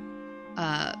manner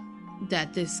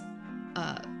that this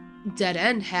dead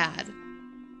end had.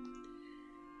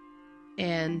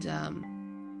 And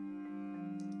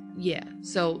yeah,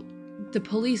 so the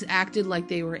police acted like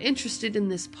they were interested in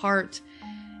this part,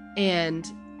 and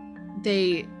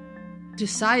they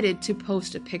decided to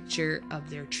post a picture of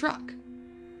their truck.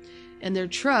 And their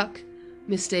truck,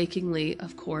 mistakenly,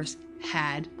 of course,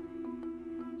 had,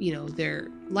 their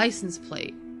license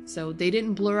plate. So they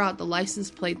didn't blur out the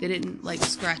license plate. They didn't,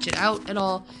 scratch it out at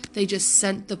all. They just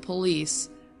sent the police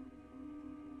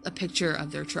a picture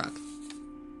of their truck.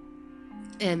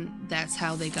 And that's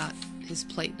how they got his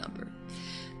plate number.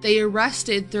 They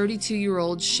arrested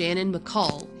 32-year-old Shannon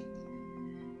McCall.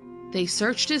 They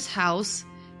searched his house.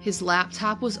 His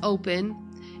laptop was open,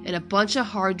 and a bunch of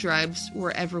hard drives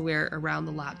were everywhere around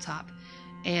the laptop.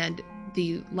 And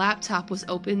the laptop was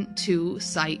open to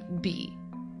Site B.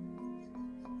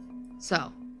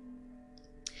 So,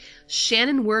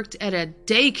 Shannon worked at a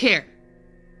daycare.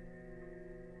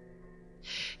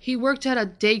 He worked at a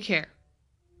daycare.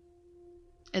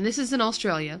 And this is in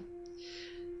Australia.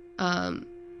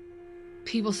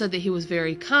 People said that he was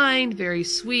very kind, very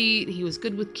sweet, he was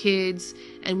good with kids,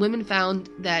 and women found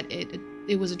that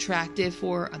it was attractive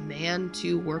for a man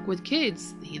to work with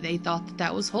kids. They thought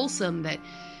that was wholesome, that,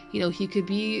 he could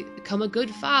become a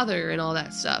good father and all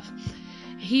that stuff.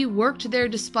 He worked there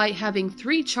despite having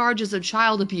 3 charges of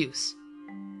child abuse.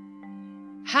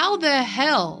 How the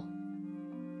hell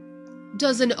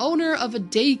does an owner of a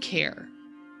daycare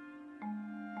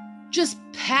just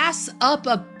pass up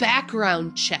a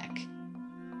background check?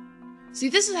 See,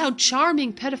 this is how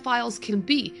charming pedophiles can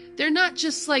be. They're not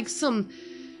just like some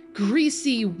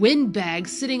greasy windbag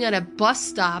sitting at a bus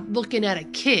stop looking at a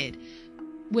kid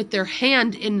with their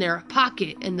hand in their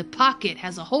pocket and the pocket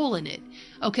has a hole in it,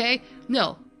 okay?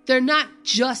 No, they're not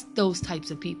just those types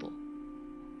of people.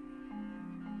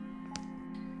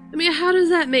 I mean, how does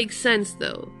that make sense,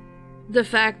 though? The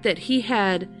fact that he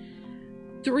had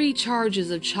 3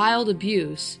 charges of child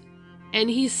abuse and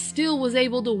he still was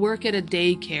able to work at a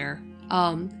daycare.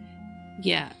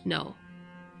 Yeah, no.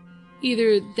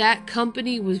 Either that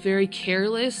company was very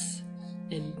careless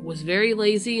and was very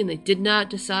lazy and they did not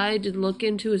decide to look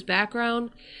into his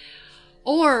background,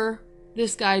 or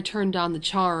this guy turned on the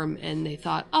charm and they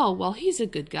thought, oh, well, he's a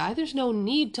good guy. There's no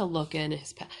need to look in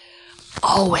his past.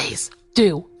 Always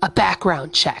do a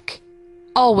background check.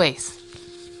 Always.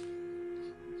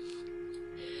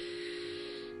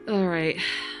 All right.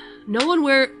 No one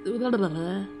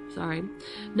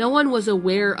was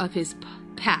aware of his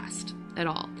past at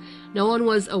all. No one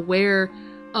was aware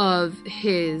of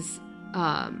his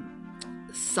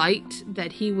site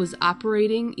that he was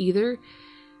operating either.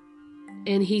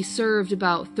 And he served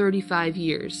about 35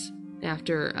 years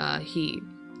after he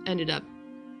ended up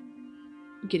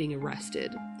getting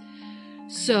arrested.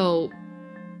 So,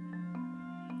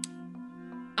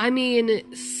 I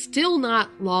mean, still not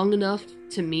long enough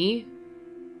to me.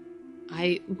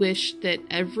 I wish that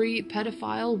every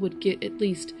pedophile would get at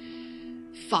least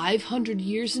 500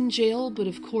 years in jail, but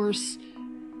of course,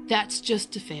 that's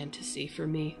just a fantasy for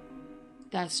me.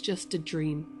 That's just a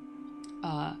dream.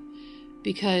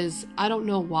 Because I don't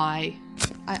know why.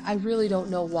 I really don't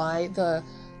know why the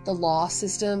law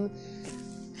system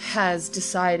has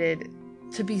decided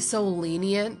to be so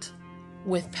lenient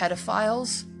with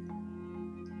pedophiles.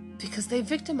 Because they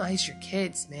victimize your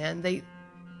kids, man. They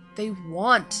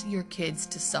want your kids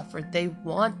to suffer. They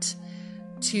want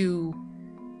to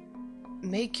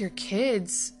make your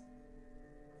kids...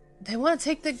 They want to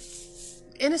take the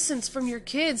innocence from your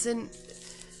kids, and...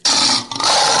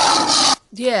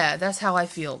 Yeah, that's how I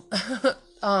feel.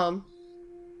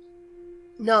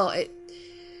 No,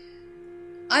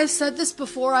 I've said this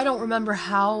before. I don't remember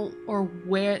how or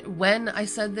when I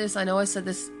said this. I know I said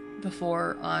this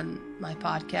before on my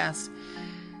podcast.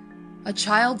 A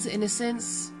child's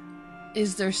innocence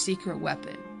is their secret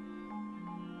weapon.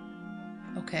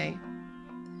 Okay?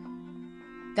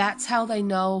 That's how they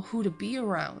know who to be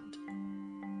around.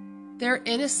 Their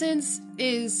innocence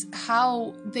is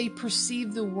how they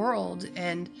perceive the world,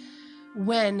 and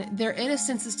when their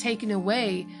innocence is taken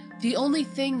away, the only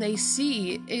thing they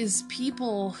see is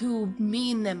people who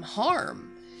mean them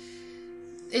harm.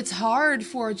 It's hard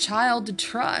for a child to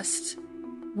trust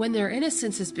when their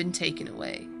innocence has been taken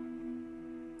away.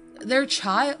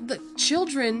 The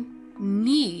children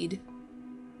need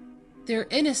their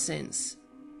innocence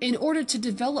in order to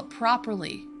develop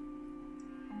properly.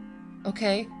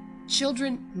 Okay?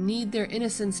 Children need their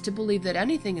innocence to believe that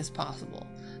anything is possible.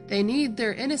 They need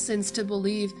their innocence to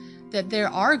believe that there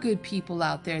are good people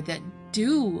out there that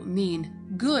do mean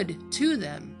good to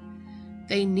them.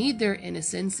 They need their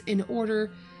innocence in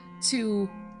order to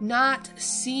not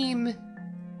seem,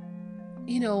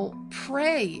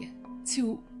 prey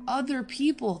to other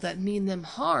people that mean them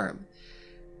harm.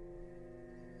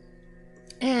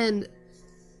 And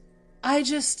I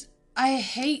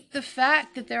hate the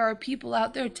fact that there are people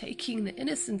out there taking the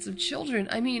innocence of children.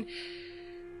 I mean,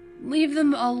 leave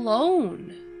them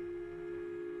alone.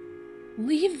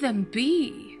 Leave them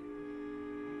be.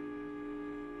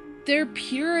 Their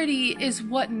purity is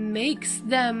what makes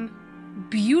them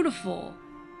beautiful.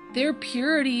 Their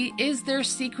purity is their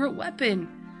secret weapon.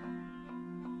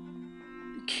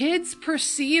 Kids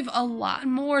perceive a lot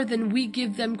more than we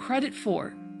give them credit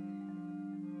for.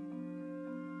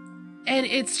 And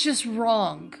it's just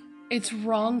wrong. It's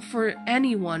wrong for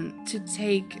anyone to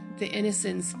take the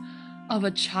innocence of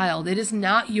a child. It is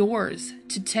not yours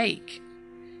to take.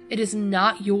 It is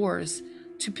not yours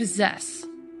to possess.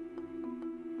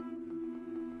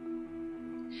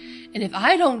 And if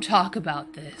I don't talk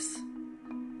about this,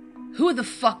 who the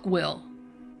fuck will?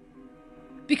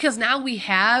 Because now we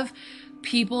have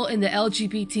people in the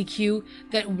LGBTQ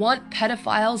that want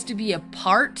pedophiles to be a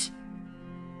part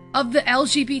of the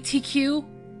LGBTQ?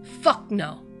 Fuck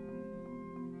no.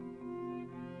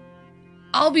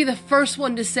 I'll be the first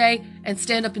one to say and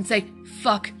stand up and say,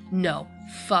 fuck no.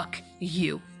 Fuck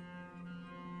you.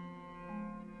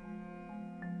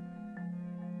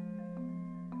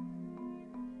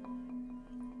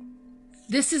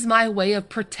 This is my way of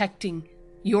protecting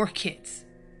your kids.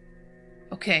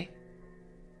 Okay?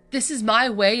 This is my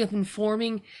way of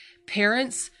informing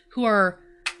parents who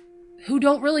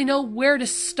don't really know where to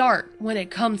start when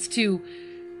it comes to,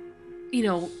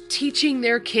 teaching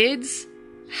their kids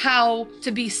how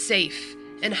to be safe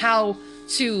and how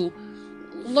to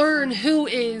learn who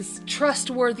is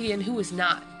trustworthy and who is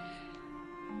not.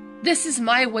 This is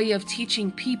my way of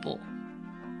teaching people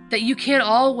that you can't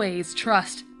always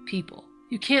trust people.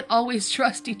 You can't always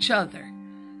trust each other.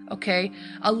 Okay?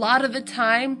 A lot of the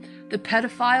time, the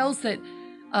pedophiles that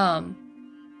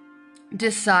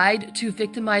decide to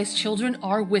victimize children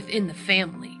are within the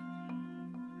family.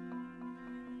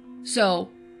 So,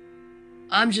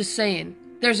 I'm just saying,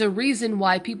 there's a reason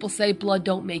why people say blood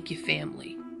don't make you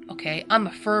family. Okay? I'm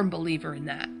a firm believer in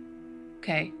that.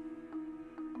 Okay?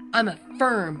 I'm a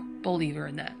firm believer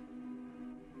in that.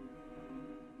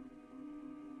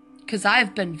 Because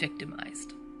I've been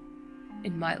victimized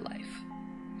in my life.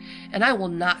 And I will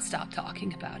not stop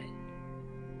talking about it.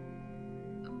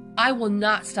 I will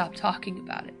not stop talking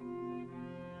about it.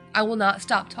 I will not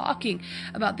stop talking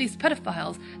about these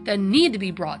pedophiles that need to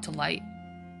be brought to light.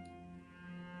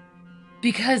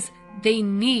 Because they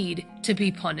need to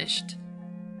be punished.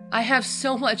 I have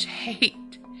so much hate.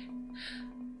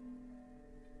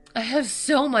 I have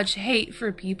so much hate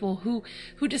for people who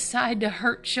decide to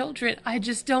hurt children. I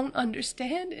just don't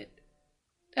understand it.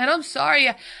 And I'm sorry,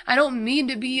 I don't mean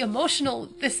to be emotional.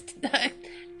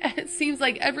 It seems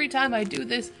like every time I do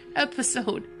this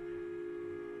episode,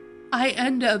 I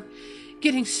end up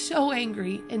getting so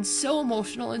angry and so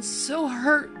emotional and so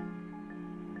hurt.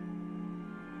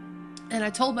 And I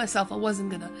told myself I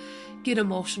wasn't gonna get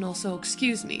emotional, so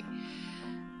excuse me.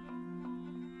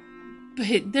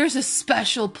 But there's a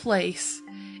special place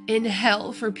in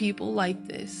hell for people like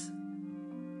this.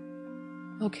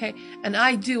 Okay? And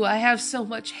I have so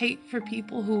much hate for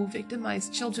people who victimize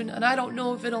children, and I don't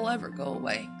know if it'll ever go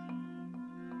away.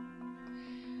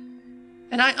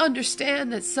 And I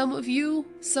understand that some of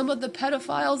the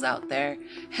pedophiles out there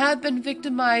have been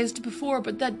victimized before,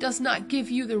 but that does not give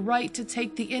you the right to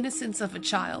take the innocence of a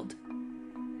child.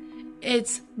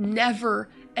 It's never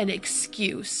an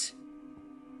excuse.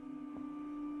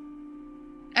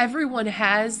 Everyone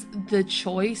has the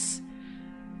choice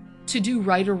to do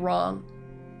right or wrong.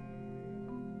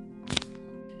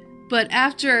 But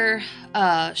after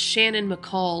Shannon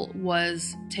McCall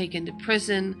was taken to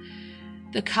prison,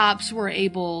 the cops were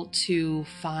able to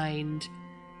find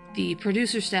the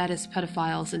producer status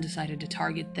pedophiles and decided to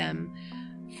target them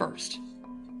first.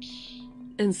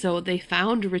 And so they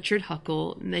found Richard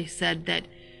Huckle, and they said that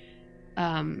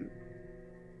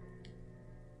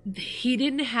he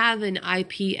didn't have an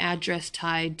IP address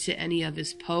tied to any of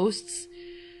his posts.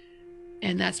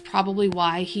 And that's probably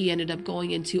why he ended up going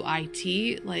into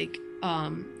IT, like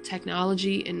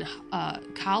technology in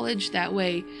college. That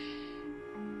way,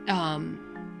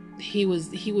 he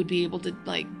would be able to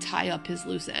like tie up his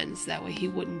loose ends. That way he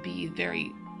wouldn't be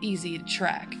very easy to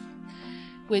track,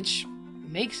 which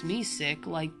makes me sick.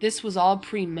 Like, this was all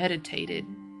premeditated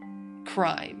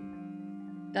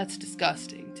crime. That's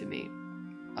disgusting to me.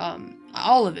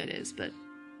 All of it is, but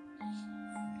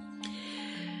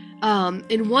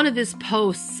in one of his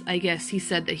posts, I guess he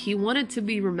said that he wanted to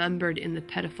be remembered in the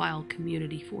pedophile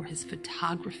community for his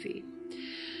photography.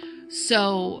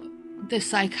 So the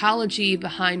psychology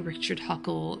behind Richard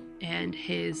Huckle and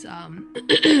his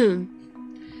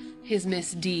his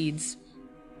misdeeds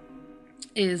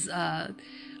is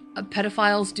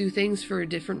pedophiles do things for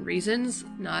different reasons.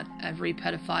 Not every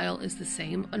pedophile is the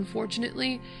same,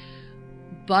 unfortunately,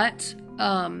 but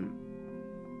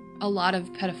a lot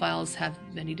of pedophiles have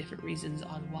many different reasons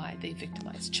on why they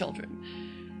victimize children.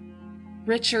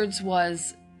 Richard's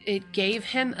it gave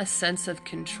him a sense of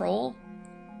control,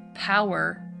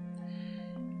 power,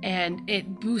 and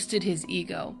it boosted his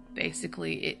ego,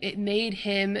 basically. It made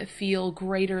him feel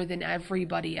greater than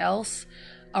everybody else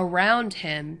around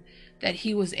him, that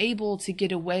he was able to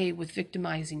get away with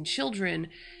victimizing children.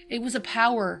 It was a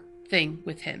power thing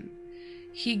with him.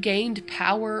 He gained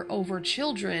power over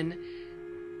children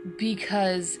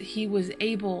because he was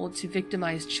able to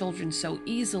victimize children so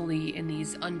easily in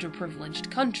these underprivileged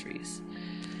countries.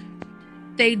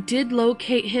 They did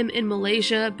locate him in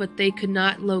Malaysia, but they could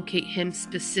not locate him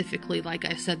specifically. Like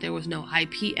I said, there was no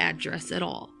IP address at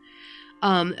all.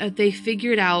 They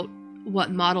figured out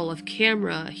what model of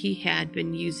camera he had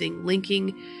been using,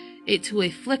 linking it to a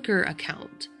Flickr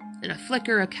account. And a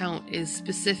Flickr account is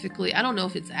specifically, I don't know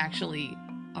if it's actually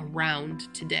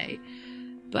around today,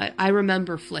 but I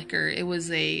remember Flickr. It was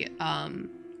a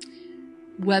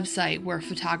website where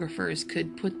photographers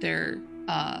could put their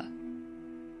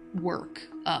work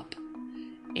up,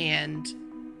 and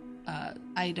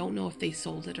I don't know if they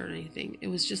sold it or anything. It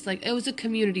was just like, it was a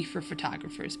community for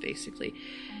photographers, basically.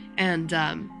 And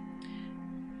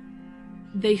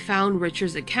they found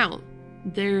Richard's account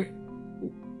there,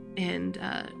 and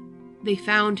they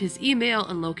found his email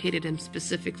and located him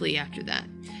specifically after that.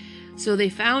 So they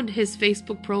found his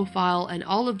Facebook profile, and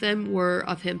all of them were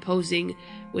of him posing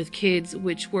with kids,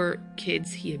 which were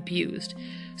kids he abused.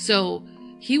 So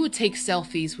he would take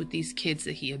selfies with these kids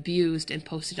that he abused and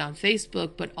posted on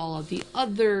Facebook, but all of the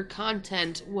other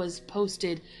content was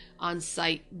posted on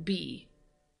Site B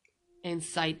and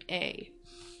Site A.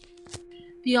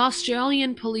 The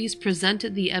Australian police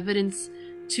presented the evidence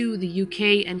to the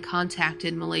UK and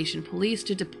contacted Malaysian police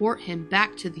to deport him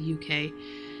back to the UK.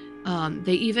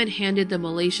 They even handed the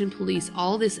Malaysian police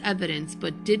all this evidence,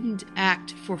 but didn't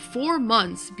act for 4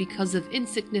 months because of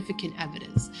insignificant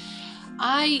evidence.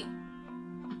 I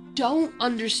don't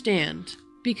understand,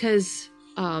 because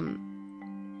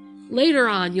later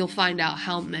on you'll find out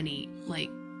how many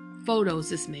photos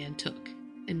this man took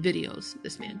and videos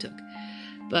this man took.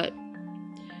 But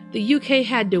the UK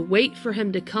had to wait for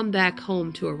him to come back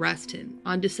home to arrest him.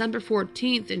 On December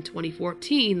 14th in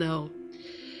 2014, though,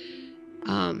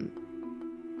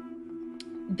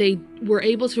 they were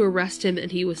able to arrest him,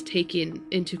 and he was taken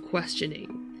into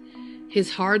questioning.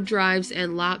 His hard drives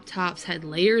and laptops had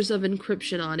layers of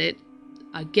encryption on it,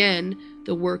 again,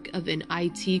 the work of an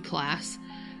IT class.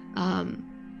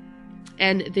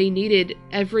 And they needed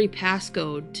every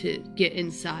passcode to get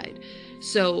inside.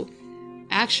 So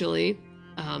actually,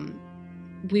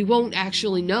 we won't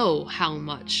actually know how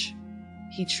much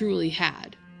he truly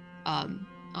had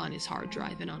on his hard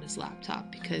drive and on his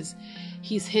laptop, because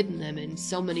he's hidden them in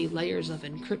so many layers of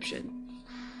encryption.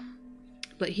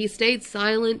 But he stayed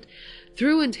silent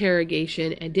through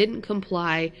interrogation and didn't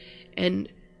comply, and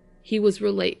he was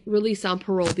released on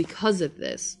parole because of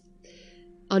this,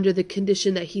 under the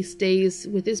condition that he stays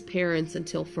with his parents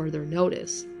until further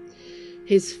notice.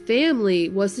 His family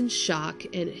was in shock,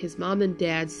 and his mom and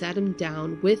dad sat him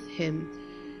down with him,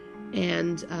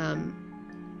 and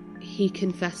he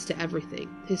confessed to everything.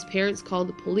 His parents called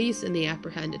the police, and they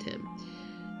apprehended him.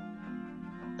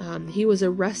 He was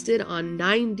arrested on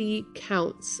 90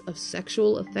 counts of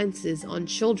sexual offenses on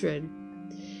children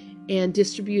and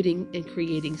distributing and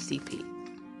creating CP.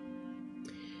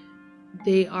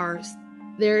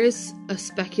 There is a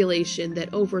speculation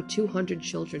that over 200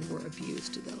 children were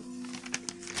abused, though.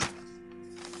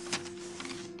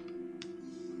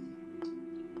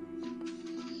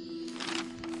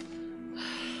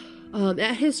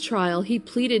 At his trial, he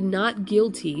pleaded not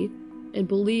guilty and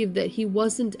believed that he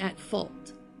wasn't at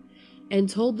fault, and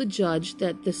told the judge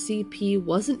that the CP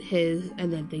wasn't his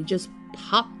and that they just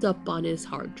popped up on his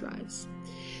hard drives.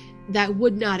 That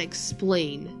would not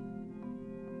explain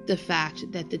the fact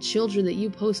that the children that you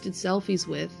posted selfies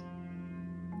with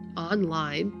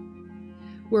online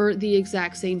were the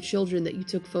exact same children that you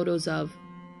took photos of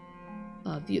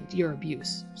your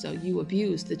abuse. So you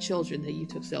abused the children that you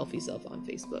took selfies of on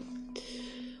Facebook.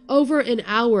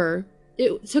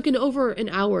 It took over an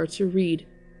hour to read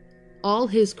all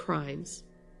his crimes,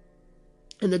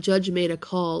 and the judge made a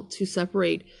call to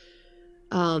separate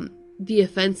the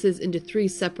offenses into 3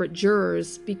 separate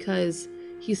jurors, because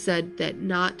he said that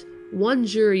not one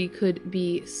jury could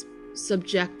be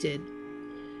subjected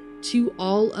to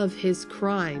all of his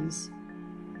crimes,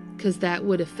 because that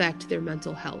would affect their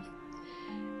mental health.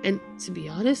 And to be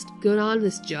honest, good on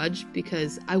this judge,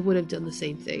 because I would have done the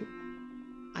same thing.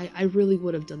 I really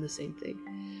would have done the same thing.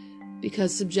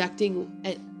 Because subjecting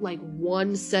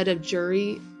one set of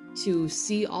jury to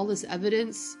see all this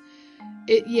evidence,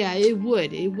 it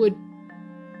would,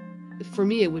 for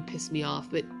me, it would piss me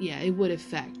off, but yeah, it would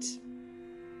affect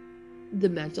the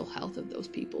mental health of those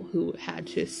people who had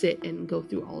to sit and go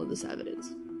through all of this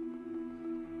evidence.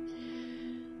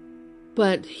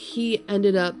 But he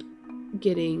ended up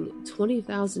getting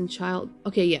 20,000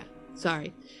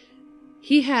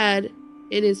 He had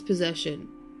in his possession,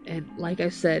 and like I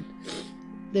said,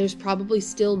 there's probably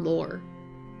still more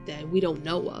that we don't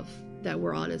know of that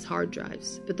were on his hard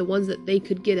drives, but the ones that they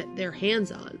could get their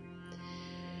hands on,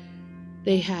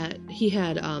 he had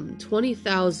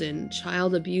 20,000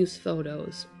 child abuse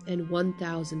photos and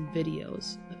 1,000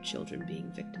 videos of children being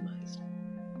victimized.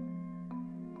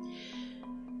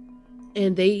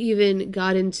 And they even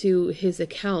got into his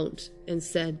account and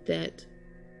said that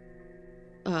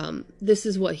this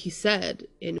is what he said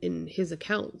in his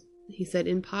account. He said,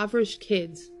 impoverished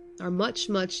kids are much,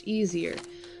 much easier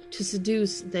to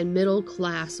seduce than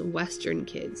middle-class Western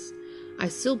kids. I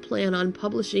still plan on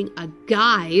publishing a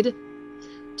guide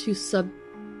to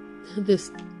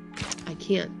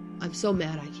I'm so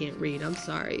mad I can't read. I'm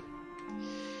sorry.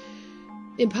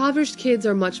 Impoverished kids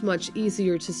are much, much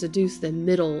easier to seduce than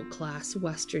middle-class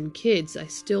Western kids. I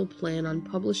still plan on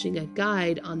publishing a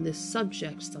guide on this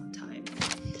subject sometime.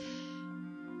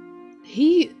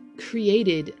 He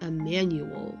created a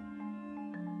manual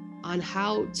on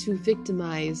how to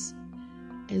victimize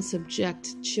and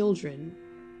subject children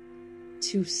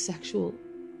to sexual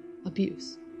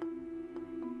abuse.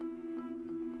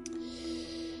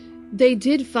 They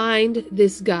did find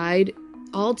this guide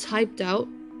all typed out,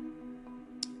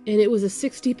 and it was a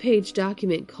 60-page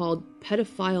document called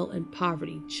Pedophile and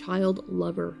Poverty, Child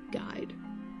Lover Guide.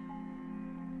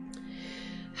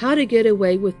 How to get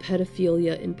away with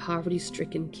pedophilia in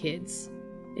poverty-stricken kids,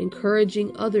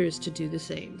 encouraging others to do the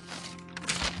same.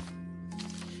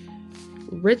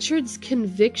 Richard's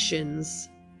convictions,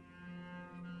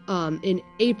 in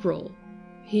April,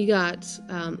 he got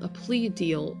a plea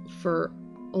deal for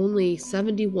only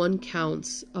 71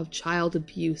 counts of child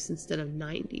abuse instead of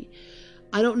 90.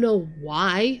 I don't know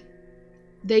why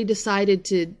they decided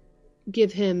to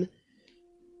give him...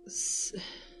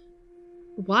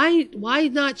 Why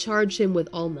not charge him with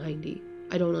all 90?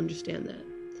 I don't understand that.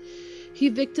 He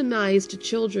victimized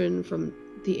children from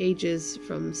the ages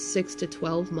from 6 to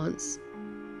 12 months.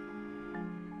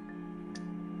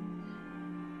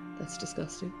 That's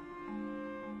disgusting.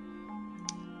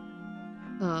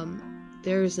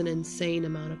 there's an insane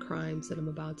amount of crimes that I'm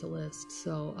about to list.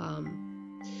 So,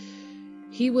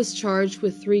 he was charged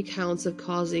with 3 counts of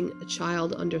causing a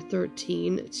child under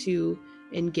 13 to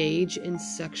engage in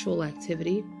sexual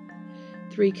activity,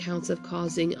 3 counts of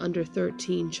causing under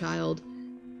 13 child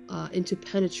into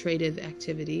penetrative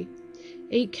activity,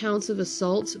 8 counts of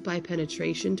assault by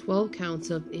penetration, 12 counts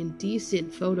of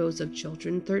indecent photos of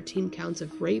children, 13 counts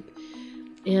of rape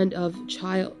and of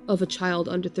a child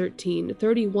under 13,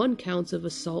 31 counts of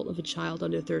assault of a child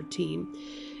under 13,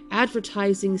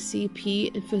 advertising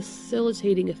CP, and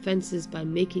facilitating offenses by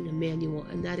making a manual,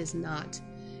 and that is not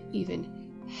even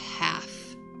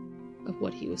half of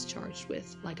what he was charged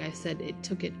with. Like I said, it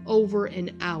took it over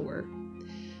an hour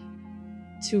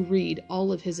to read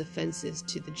all of his offenses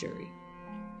to the jury.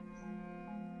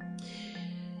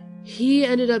 He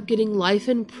ended up getting life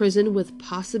in prison with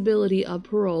possibility of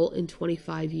parole in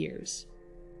 25 years.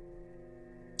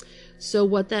 So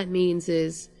what that means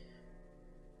is,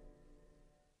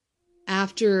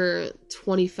 after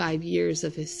 25 years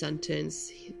of his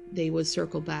sentence, they would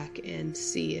circle back and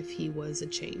see if he was a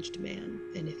changed man.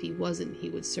 And if he wasn't, he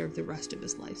would serve the rest of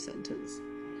his life sentence.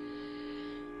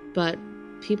 But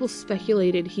people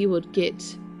speculated he would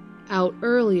get out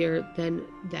earlier than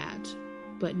that,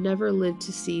 but never lived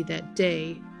to see that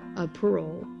day of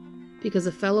parole because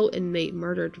a fellow inmate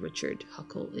murdered Richard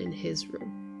Huckle in his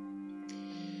room.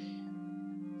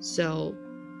 So,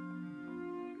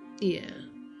 yeah.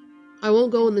 I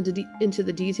won't go into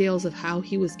the details of how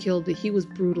he was killed, but he was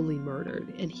brutally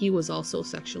murdered, and he was also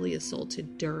sexually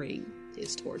assaulted during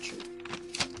his torture.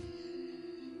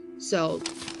 So,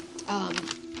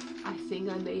 I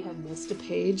think I may have missed a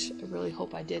page. I really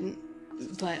hope I didn't.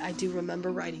 But I do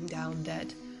remember writing down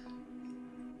that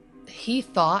he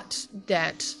thought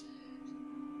that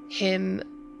him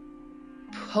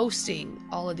posting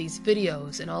all of these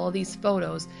videos and all of these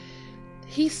photos,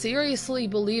 he seriously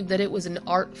believed that it was an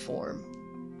art form.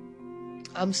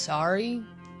 I'm sorry.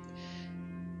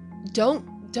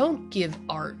 Don't give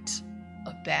art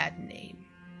a bad name.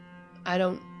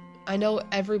 I know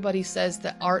everybody says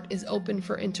that art is open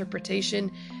for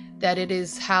interpretation, that it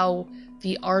is how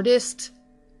the artist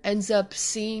ends up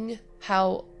seeing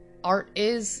how art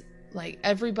is. Like,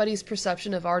 everybody's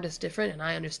perception of art is different, and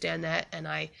I understand that, and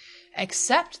I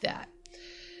accept that.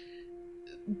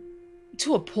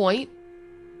 To a point,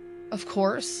 of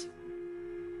course.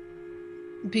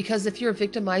 Because if you're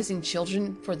victimizing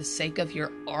children for the sake of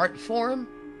your art form,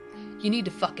 you need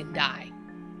to fucking die.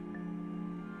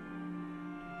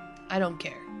 I don't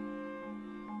care.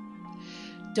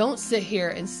 Don't sit here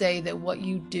and say that what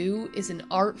you do is an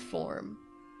art form,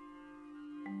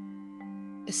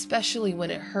 especially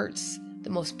when it hurts the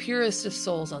most purest of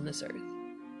souls on this earth.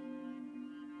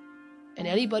 And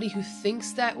anybody who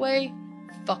thinks that way,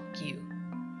 fuck you.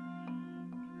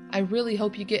 I really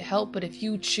hope you get help, but if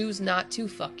you choose not to,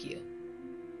 fuck you.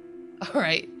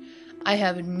 Alright, I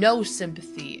have no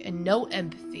sympathy and no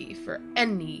empathy for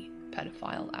any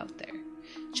pedophile out there.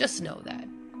 Just know that.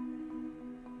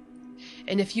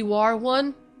 And if you are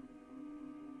one,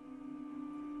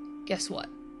 guess what?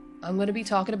 I'm going to be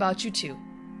talking about you too.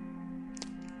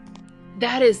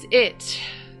 That is it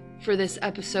for this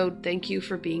episode. Thank you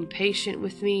for being patient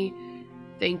with me.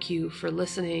 Thank you for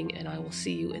listening, and I will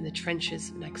see you in the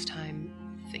trenches next time.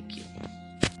 Thank you.